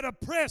 and you better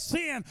press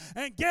in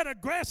and get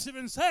aggressive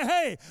and say,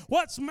 hey,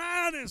 what's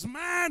mine is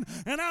mine,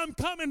 and I'm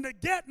coming to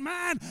get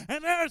mine,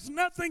 and there's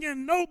nothing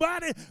and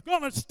nobody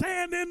going to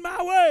stand in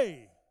my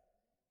way.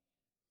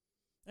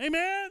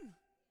 Amen?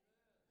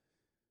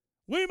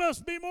 We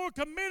must be more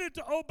committed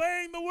to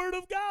obeying the Word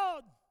of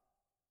God.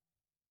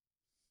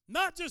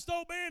 Not just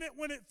obeying it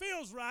when it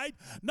feels right,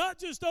 not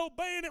just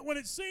obeying it when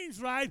it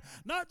seems right,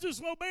 not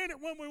just obeying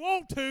it when we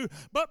want to,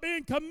 but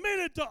being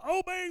committed to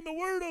obeying the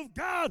Word of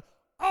God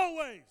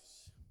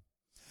always.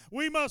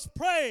 We must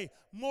pray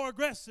more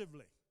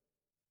aggressively.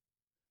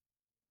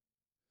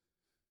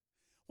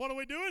 What are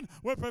we doing?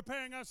 We're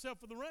preparing ourselves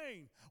for the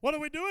rain. What are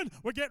we doing?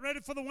 We're getting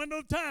ready for the window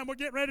of time. We're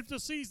getting ready to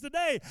seize the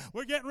day.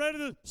 We're getting ready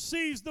to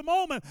seize the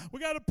moment.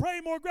 We got to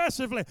pray more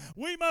aggressively.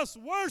 We must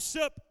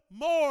worship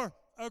more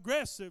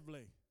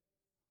aggressively.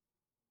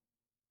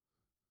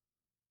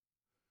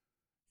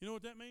 You know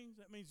what that means?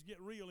 That means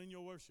get real in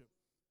your worship.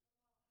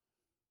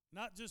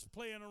 Not just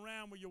playing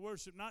around with your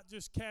worship, not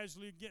just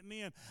casually getting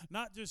in,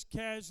 not just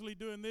casually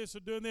doing this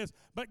or doing this,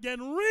 but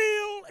getting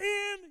real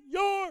in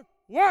your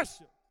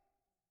worship.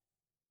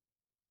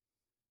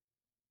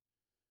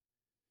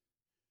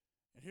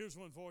 And here's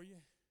one for you.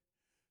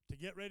 To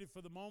get ready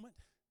for the moment,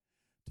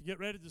 to get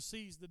ready to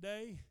seize the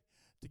day,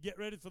 to get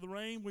ready for the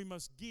rain, we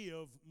must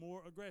give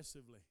more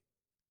aggressively.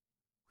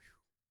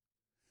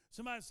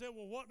 Somebody said,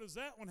 well, what does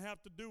that one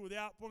have to do with the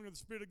outpouring of the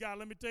Spirit of God?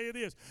 Let me tell you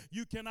this.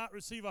 You cannot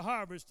receive a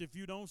harvest if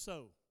you don't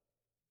sow.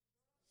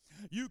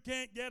 You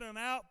can't get an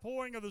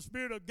outpouring of the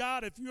Spirit of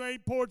God if you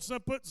ain't put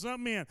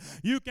something in.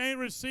 You can't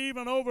receive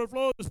an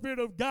overflow of the Spirit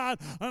of God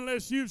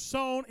unless you've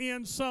sown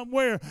in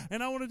somewhere.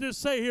 And I want to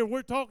just say here,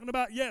 we're talking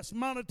about, yes,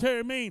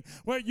 monetary mean,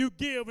 where you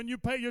give and you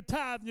pay your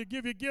tithe and you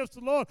give your gifts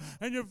to the Lord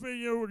and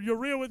you're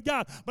real with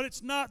God. But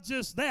it's not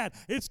just that.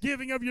 It's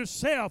giving of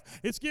yourself.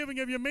 It's giving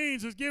of your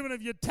means. It's giving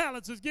of your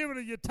talents. It's giving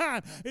of your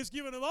time. It's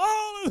giving of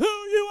all of who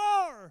you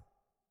are.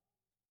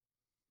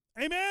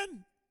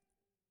 Amen?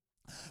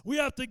 We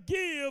have to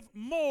give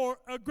more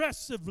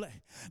aggressively.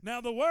 Now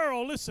the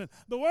world, listen,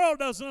 the world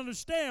doesn't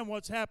understand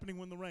what's happening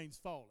when the rain's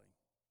falling.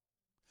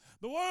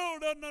 The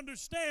world doesn't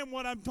understand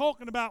what I'm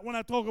talking about when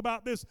I talk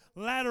about this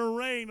latter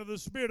rain of the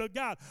Spirit of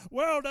God. The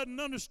world doesn't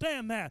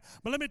understand that.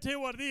 But let me tell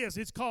you what it is.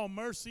 It's called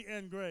mercy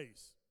and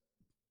grace.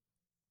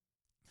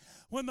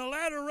 When the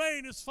latter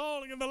rain is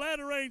falling and the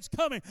latter rain's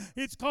coming,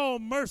 it's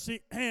called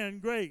mercy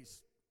and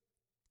grace.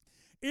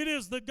 It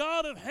is the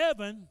God of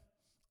heaven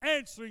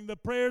answering the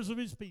prayers of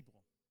His people.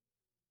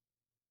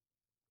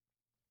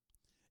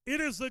 It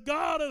is the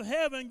God of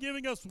heaven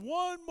giving us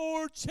one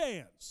more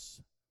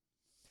chance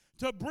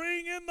to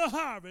bring in the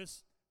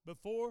harvest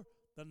before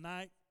the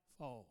night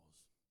falls.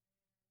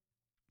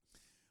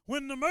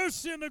 When the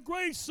mercy and the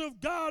grace of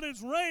God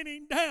is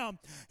raining down,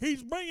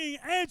 He's bringing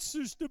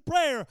answers to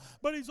prayer,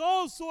 but He's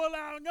also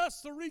allowing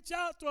us to reach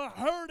out to a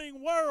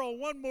hurting world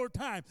one more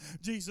time.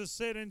 Jesus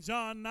said in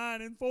John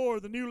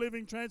 9:4, the New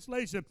Living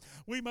Translation,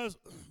 we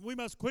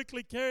must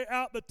quickly carry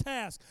out the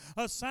task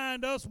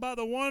assigned us by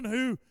the one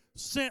who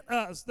sent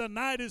us. The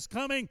night is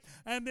coming,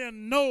 and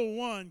then no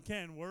one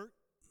can work.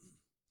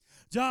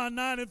 John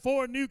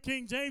 9:4, New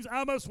King James,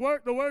 I must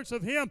work the works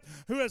of Him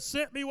who has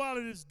sent me while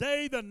it is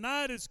day. The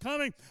night is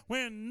coming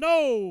when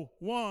no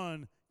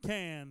one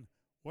can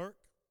work.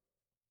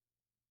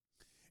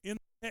 In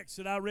the text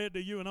that I read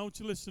to you, and I want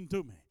you to listen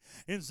to me.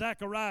 In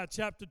Zechariah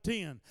chapter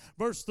 10,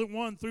 verse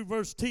 1 through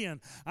verse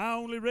 10. I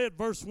only read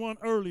verse 1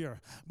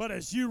 earlier. But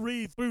as you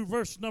read through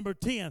verse number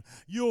 10,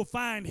 you'll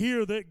find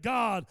here that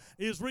God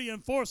is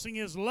reinforcing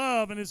His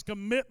love and His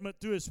commitment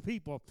to His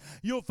people.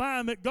 You'll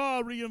find that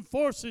God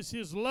reinforces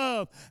His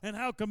love and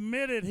how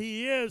committed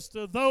He is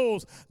to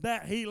those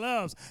that He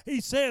loves. He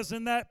says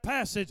in that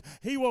passage,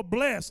 He will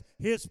bless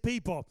His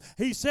people.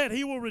 He said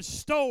He will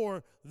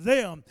restore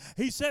them.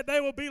 He said they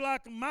will be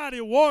like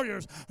mighty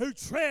warriors who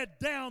tread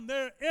down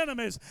their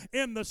enemies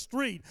in the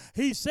street.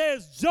 He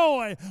says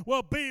joy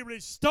will be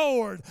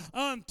restored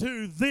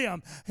unto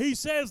them. He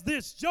says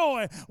this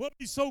joy will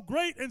be so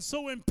great and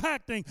so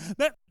impacting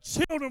that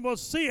children will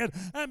see it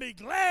and be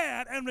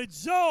glad and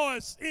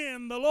rejoice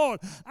in the Lord.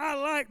 I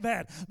like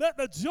that. That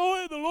the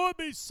joy of the Lord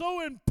be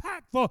so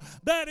impactful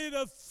that it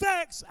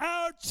affects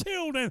our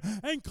children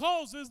and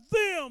causes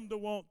them to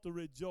want to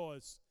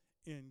rejoice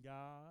in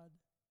God.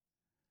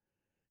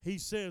 He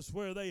says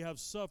where they have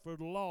suffered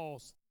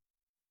loss,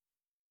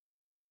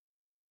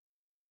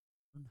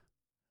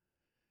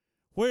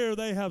 where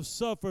they have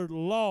suffered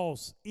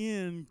loss,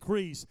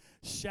 increase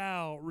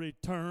shall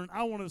return.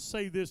 I want to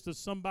say this to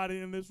somebody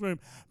in this room.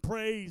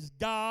 Praise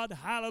God.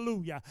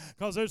 Hallelujah.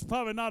 Because there's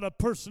probably not a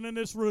person in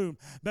this room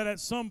that at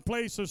some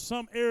place or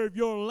some area of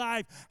your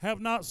life have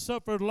not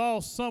suffered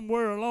loss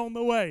somewhere along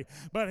the way.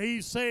 But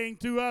he's saying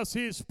to us,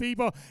 his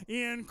people,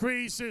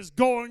 increase is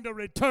going to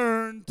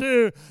return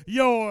to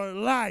your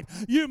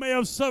life. You may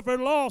have suffered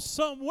loss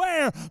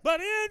somewhere, but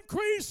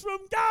increase from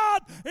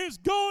God is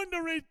going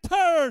to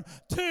return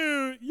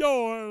to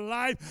your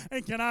life.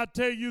 And can I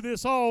tell you,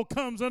 this all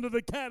comes under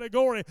the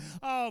category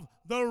of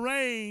the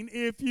rain,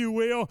 if you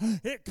will.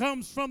 It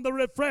comes from the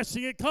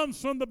refreshing. It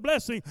comes from the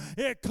blessing.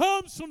 It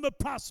comes from the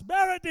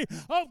prosperity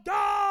of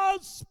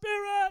God's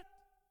Spirit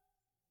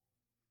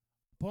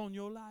upon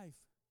your life.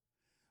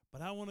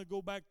 But I want to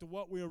go back to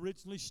what we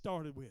originally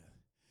started with.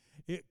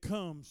 It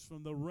comes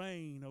from the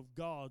rain of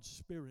God's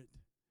Spirit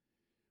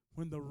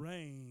when the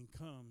rain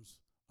comes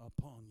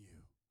upon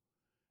you.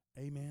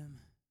 Amen.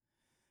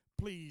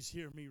 Please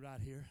hear me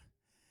right here.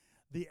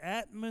 The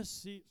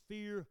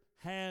atmosphere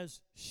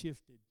has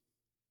shifted.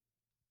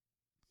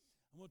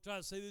 I'm going to try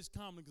to say this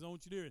calmly because I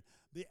want you to hear it.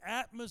 The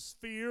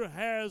atmosphere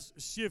has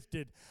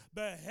shifted.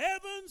 The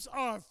heavens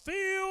are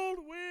filled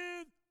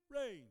with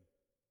rain.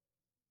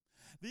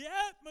 The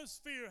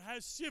atmosphere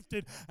has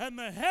shifted and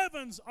the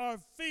heavens are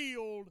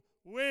filled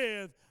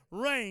with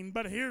rain.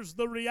 But here's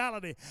the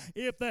reality.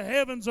 If the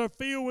heavens are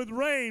filled with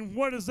rain,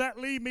 where does that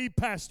leave me,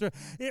 Pastor?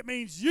 It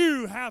means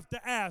you have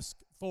to ask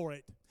for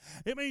it.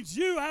 It means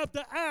you have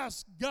to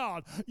ask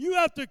God. You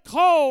have to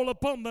call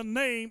upon the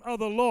name of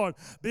the Lord.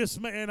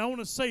 And I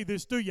want to say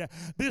this to you.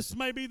 This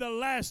may be the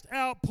last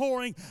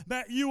outpouring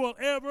that you will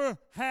ever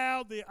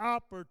have the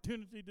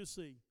opportunity to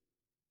see.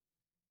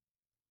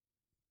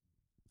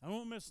 I don't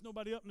want to mess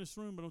nobody up in this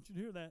room, but I want you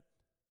to hear that.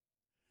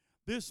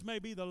 This may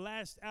be the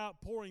last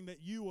outpouring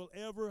that you will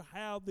ever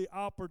have the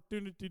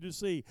opportunity to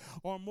see.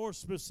 Or more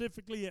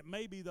specifically, it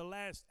may be the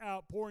last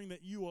outpouring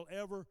that you will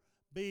ever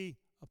be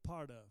a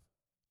part of.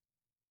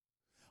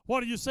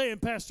 What are you saying,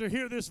 Pastor?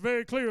 Hear this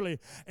very clearly.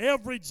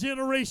 Every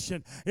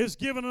generation is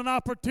given an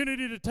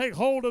opportunity to take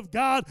hold of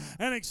God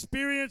and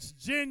experience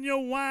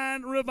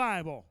genuine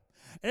revival.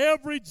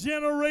 Every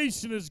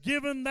generation is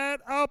given that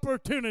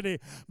opportunity.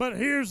 But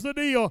here's the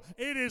deal.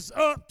 It is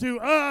up to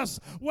us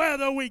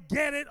whether we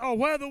get it or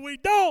whether we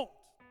don't.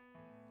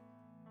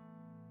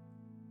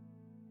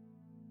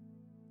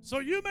 So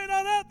you may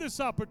not have this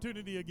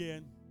opportunity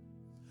again.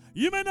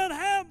 You may not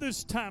have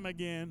this time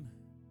again.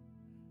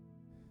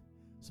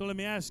 So let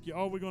me ask you,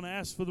 are we going to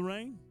ask for the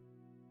rain?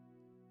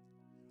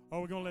 Or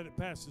are we going to let it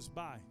pass us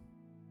by?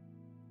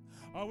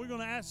 Are we going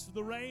to ask for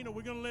the rain, or are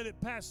we going to let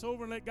it pass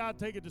over and let God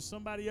take it to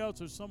somebody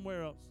else or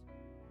somewhere else?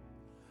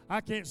 I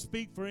can't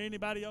speak for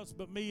anybody else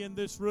but me in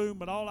this room,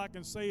 but all I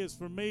can say is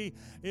for me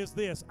is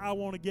this. I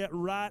want to get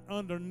right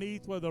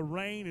underneath where the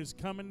rain is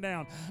coming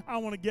down. I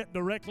want to get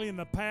directly in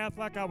the path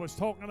like I was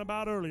talking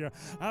about earlier.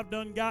 I've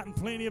done gotten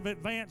plenty of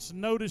advance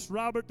notice,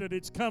 Robert, that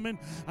it's coming.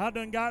 I've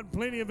done gotten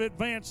plenty of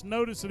advance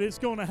notice that it's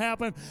going to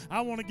happen.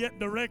 I want to get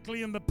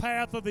directly in the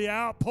path of the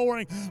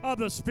outpouring of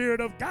the Spirit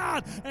of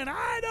God, and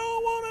I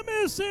don't want to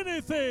miss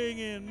anything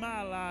in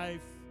my life.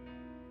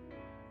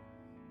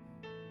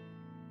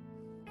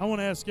 I want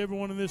to ask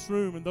everyone in this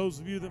room and those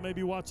of you that may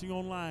be watching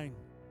online,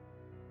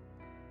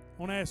 I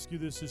want to ask you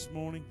this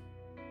morning.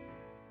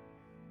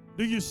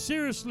 Do you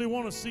seriously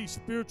want to see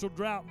spiritual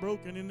drought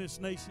broken in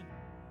this nation?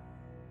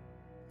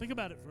 Think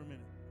about it for a minute.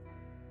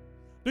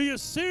 Do you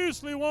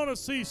seriously want to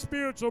see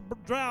spiritual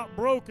drought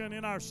broken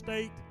in our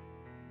state?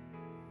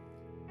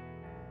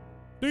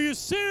 Do you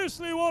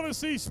seriously want to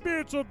see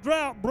spiritual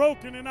drought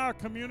broken in our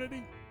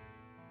community?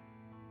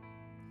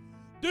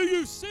 Do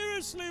you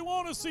seriously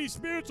want to see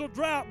spiritual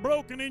drought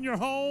broken in your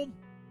home?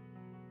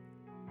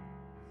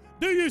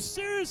 Do you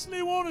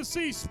seriously want to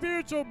see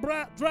spiritual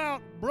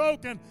drought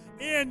broken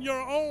in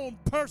your own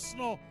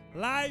personal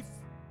life?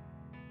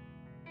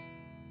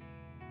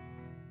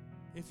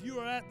 If you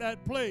are at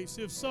that place,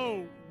 if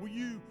so,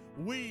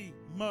 we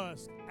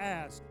must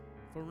ask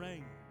for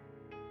rain.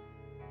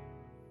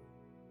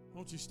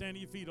 Won't you stand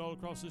to your feet all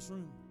across this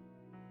room?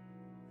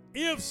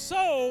 If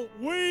so,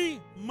 we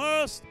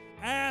must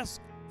ask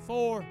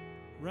for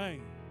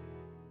rain.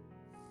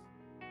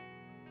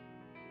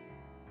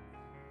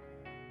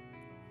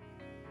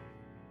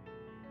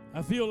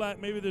 I feel like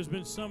maybe there's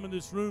been some in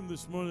this room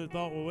this morning that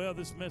thought, well,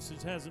 this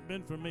message hasn't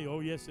been for me. Oh,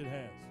 yes, it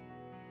has.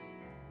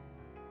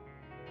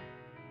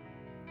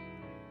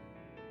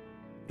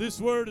 This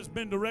word has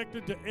been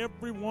directed to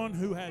everyone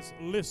who has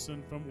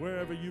listened from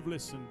wherever you've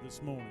listened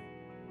this morning.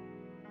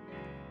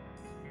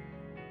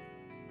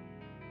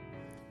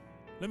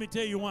 Let me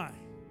tell you why.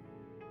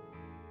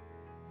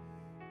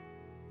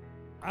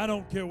 I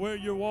don't care where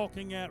you're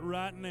walking at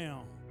right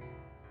now.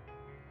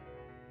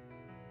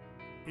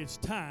 It's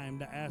time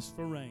to ask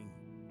for rain.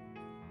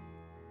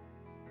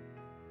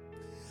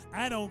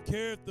 I don't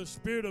care if the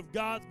Spirit of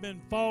God's been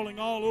falling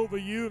all over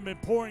you and been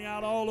pouring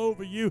out all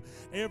over you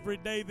every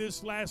day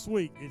this last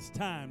week. It's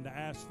time to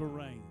ask for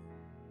rain.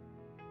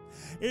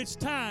 It's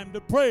time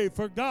to pray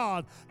for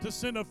God to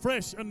send a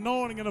fresh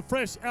anointing and a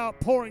fresh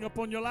outpouring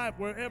upon your life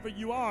wherever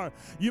you are.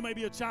 You may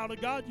be a child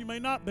of God, you may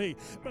not be.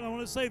 But I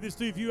want to say this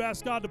to you. If you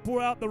ask God to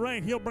pour out the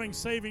rain, He'll bring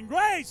saving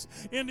grace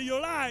into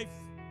your life.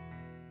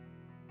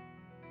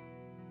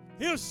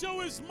 He'll show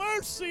His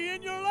mercy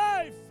in your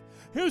life.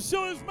 He'll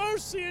show His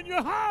mercy in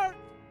your heart.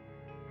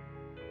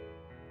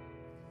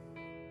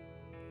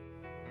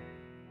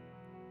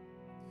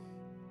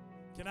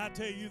 Can I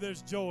tell you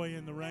there's joy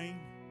in the rain?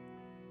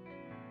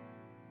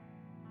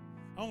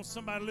 I want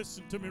somebody to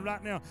listen to me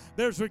right now.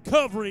 There's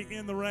recovery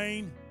in the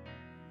rain.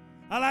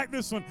 I like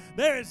this one.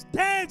 There is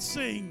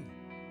dancing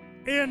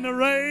in the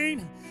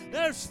rain.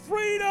 There's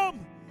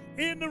freedom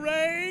in the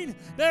rain.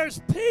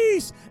 There's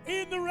peace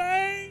in the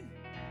rain.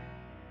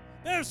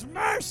 There's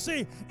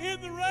mercy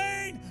in the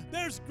rain.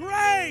 There's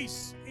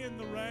grace in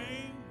the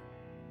rain.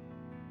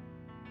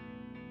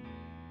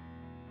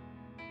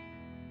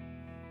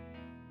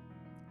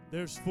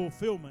 There's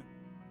fulfillment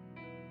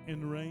in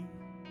the rain.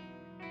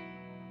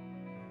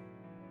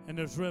 And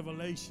there's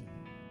revelation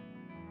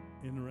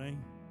in the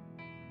rain.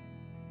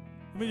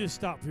 Let me just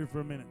stop here for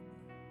a minute.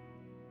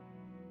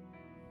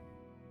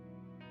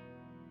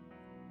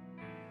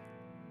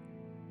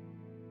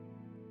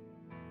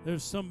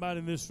 There's somebody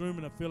in this room,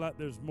 and I feel like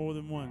there's more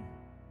than one.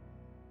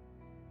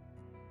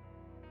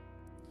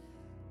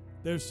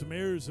 There's some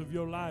areas of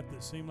your life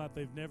that seem like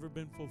they've never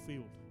been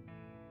fulfilled.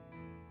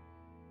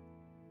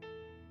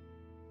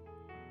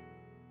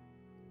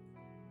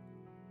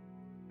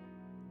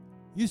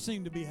 You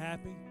seem to be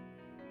happy.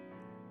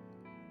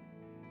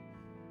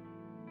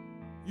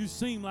 You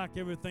seem like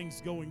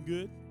everything's going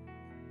good.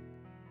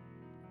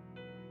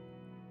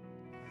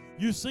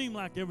 You seem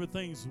like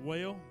everything's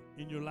well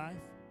in your life.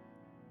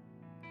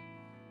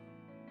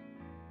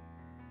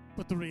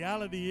 But the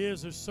reality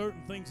is there's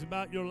certain things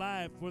about your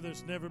life where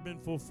there's never been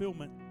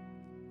fulfillment.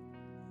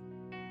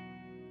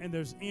 And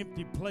there's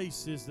empty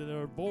places that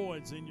are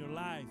voids in your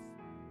life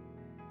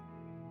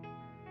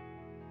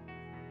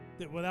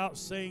that without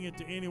saying it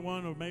to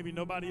anyone or maybe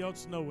nobody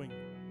else knowing,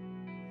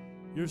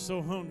 you're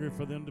so hungry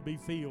for them to be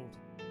filled.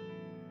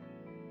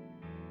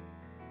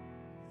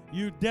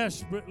 You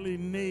desperately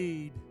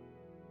need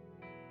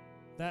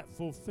that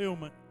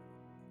fulfillment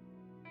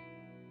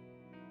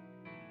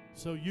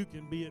so you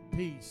can be at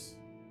peace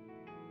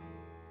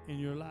in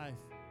your life.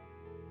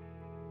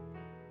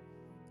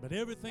 But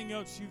everything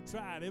else you've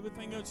tried,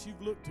 everything else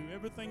you've looked to,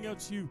 everything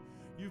else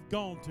you've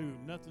gone to,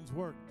 nothing's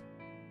worked.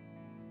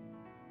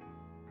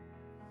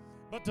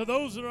 But to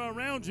those that are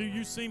around you,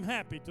 you seem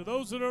happy. To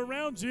those that are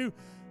around you,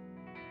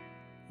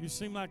 you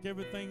seem like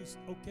everything's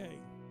okay.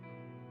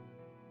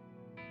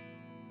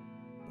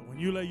 But when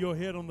you lay your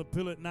head on the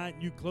pillow at night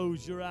and you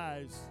close your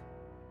eyes,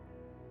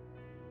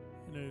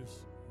 and there's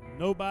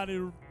nobody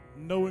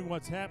knowing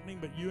what's happening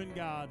but you and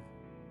God.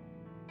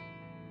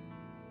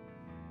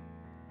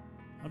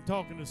 I'm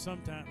talking to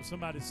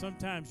somebody.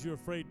 Sometimes you're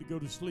afraid to go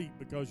to sleep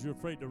because you're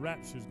afraid the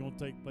rapture is going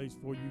to take place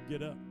before you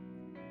get up.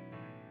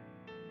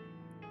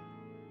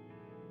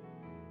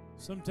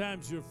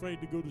 Sometimes you're afraid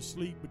to go to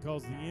sleep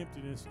because of the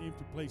empty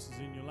places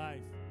in your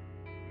life.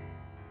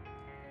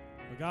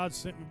 But God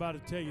sent me by to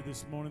tell you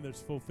this morning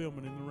there's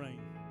fulfillment in the rain.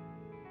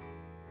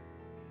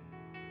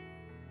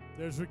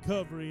 There's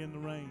recovery in the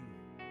rain.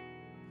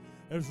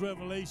 There's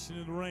revelation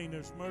in the rain.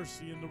 There's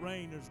mercy in the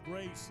rain. There's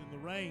grace in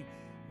the rain.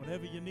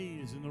 Whatever you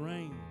need is in the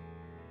rain.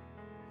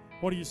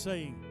 What are you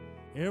saying?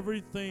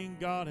 Everything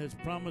God has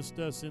promised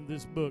us in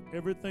this book,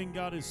 everything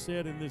God has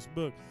said in this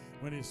book,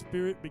 when His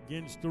Spirit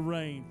begins to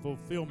reign,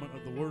 fulfillment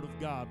of the Word of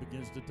God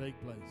begins to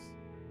take place.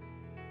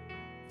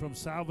 From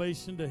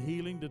salvation to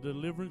healing to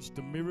deliverance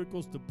to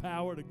miracles to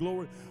power to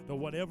glory to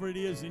whatever it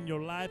is in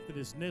your life that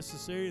is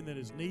necessary and that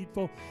is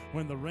needful,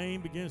 when the rain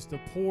begins to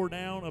pour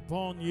down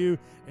upon you,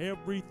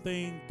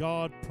 everything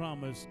God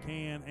promised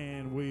can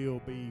and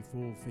will be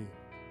fulfilled.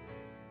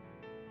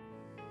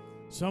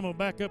 So I'm going to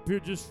back up here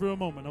just for a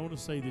moment. I want to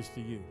say this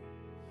to you.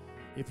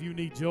 If you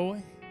need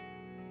joy,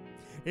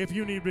 if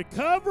you need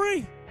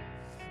recovery,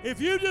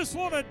 if you just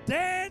want to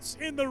dance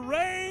in the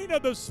rain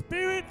of the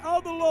Spirit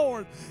of the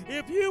Lord,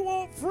 if you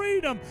want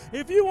freedom,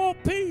 if you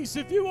want peace,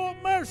 if you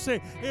want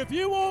mercy, if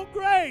you want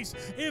grace,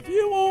 if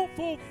you want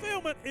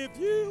fulfillment, if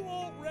you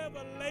want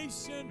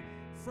revelation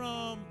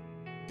from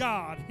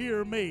God,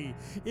 hear me.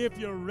 If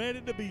you're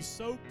ready to be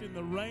soaked in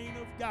the rain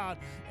of God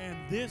and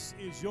this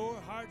is your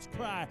heart's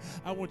cry,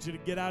 I want you to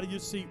get out of your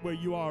seat where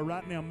you are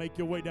right now. Make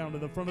your way down to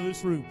the front of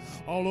this room.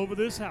 All over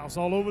this house,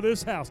 all over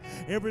this house.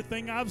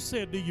 Everything I've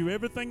said to you,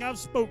 everything I've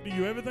spoke to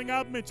you, everything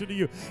I've mentioned to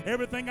you,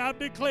 everything I've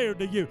declared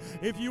to you.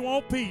 If you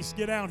want peace,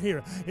 get out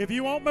here. If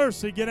you want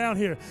mercy, get out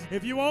here.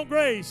 If you want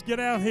grace,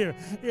 get out here.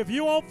 If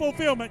you want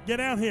fulfillment,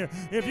 get out here.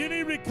 If you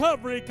need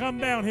recovery, come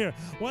down here.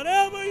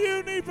 Whatever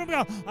you need from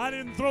God. I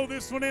didn't throw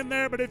this one in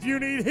there, but if you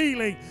need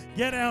healing,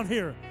 get out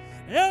here.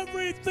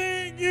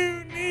 Everything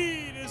you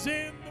need is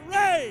in the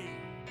rain.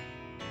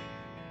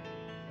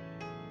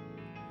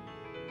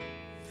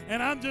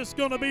 And I'm just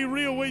going to be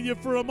real with you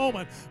for a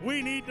moment.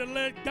 We need to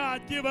let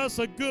God give us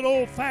a good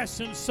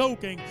old-fashioned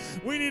soaking.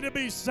 We need to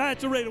be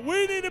saturated.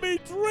 We need to be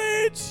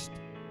drenched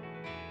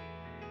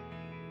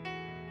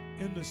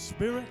in the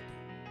Spirit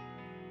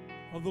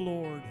of the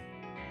Lord.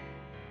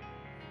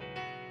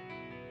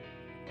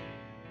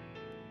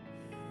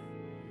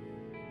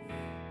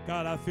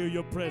 God, I feel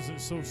your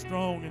presence so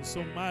strong and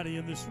so mighty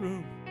in this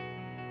room.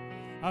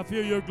 I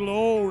feel your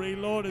glory,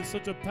 Lord, in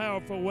such a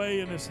powerful way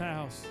in this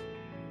house.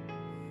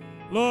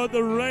 Lord,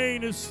 the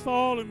rain is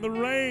falling. The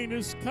rain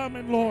is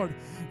coming, Lord.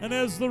 And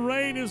as the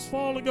rain is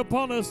falling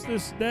upon us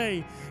this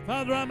day,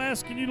 Father, I'm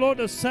asking you, Lord,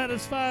 to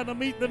satisfy and to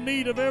meet the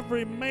need of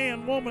every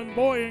man, woman,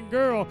 boy, and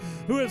girl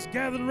who is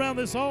gathered around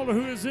this altar,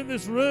 who is in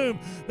this room,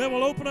 that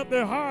will open up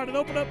their heart and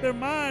open up their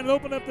mind and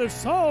open up their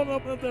soul and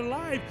open up their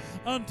life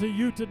unto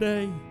you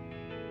today.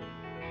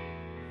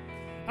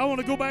 I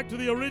want to go back to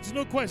the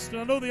original question.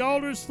 I know the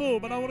altar is full,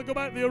 but I want to go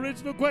back to the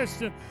original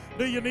question.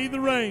 Do you need the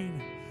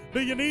rain?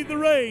 Do you need the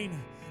rain?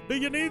 Do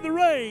you need the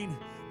rain?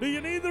 Do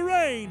you need the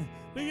rain?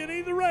 Do you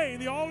need the rain?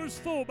 The altar's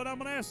full, but I'm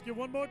going to ask you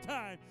one more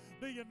time.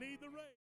 Do you need the rain?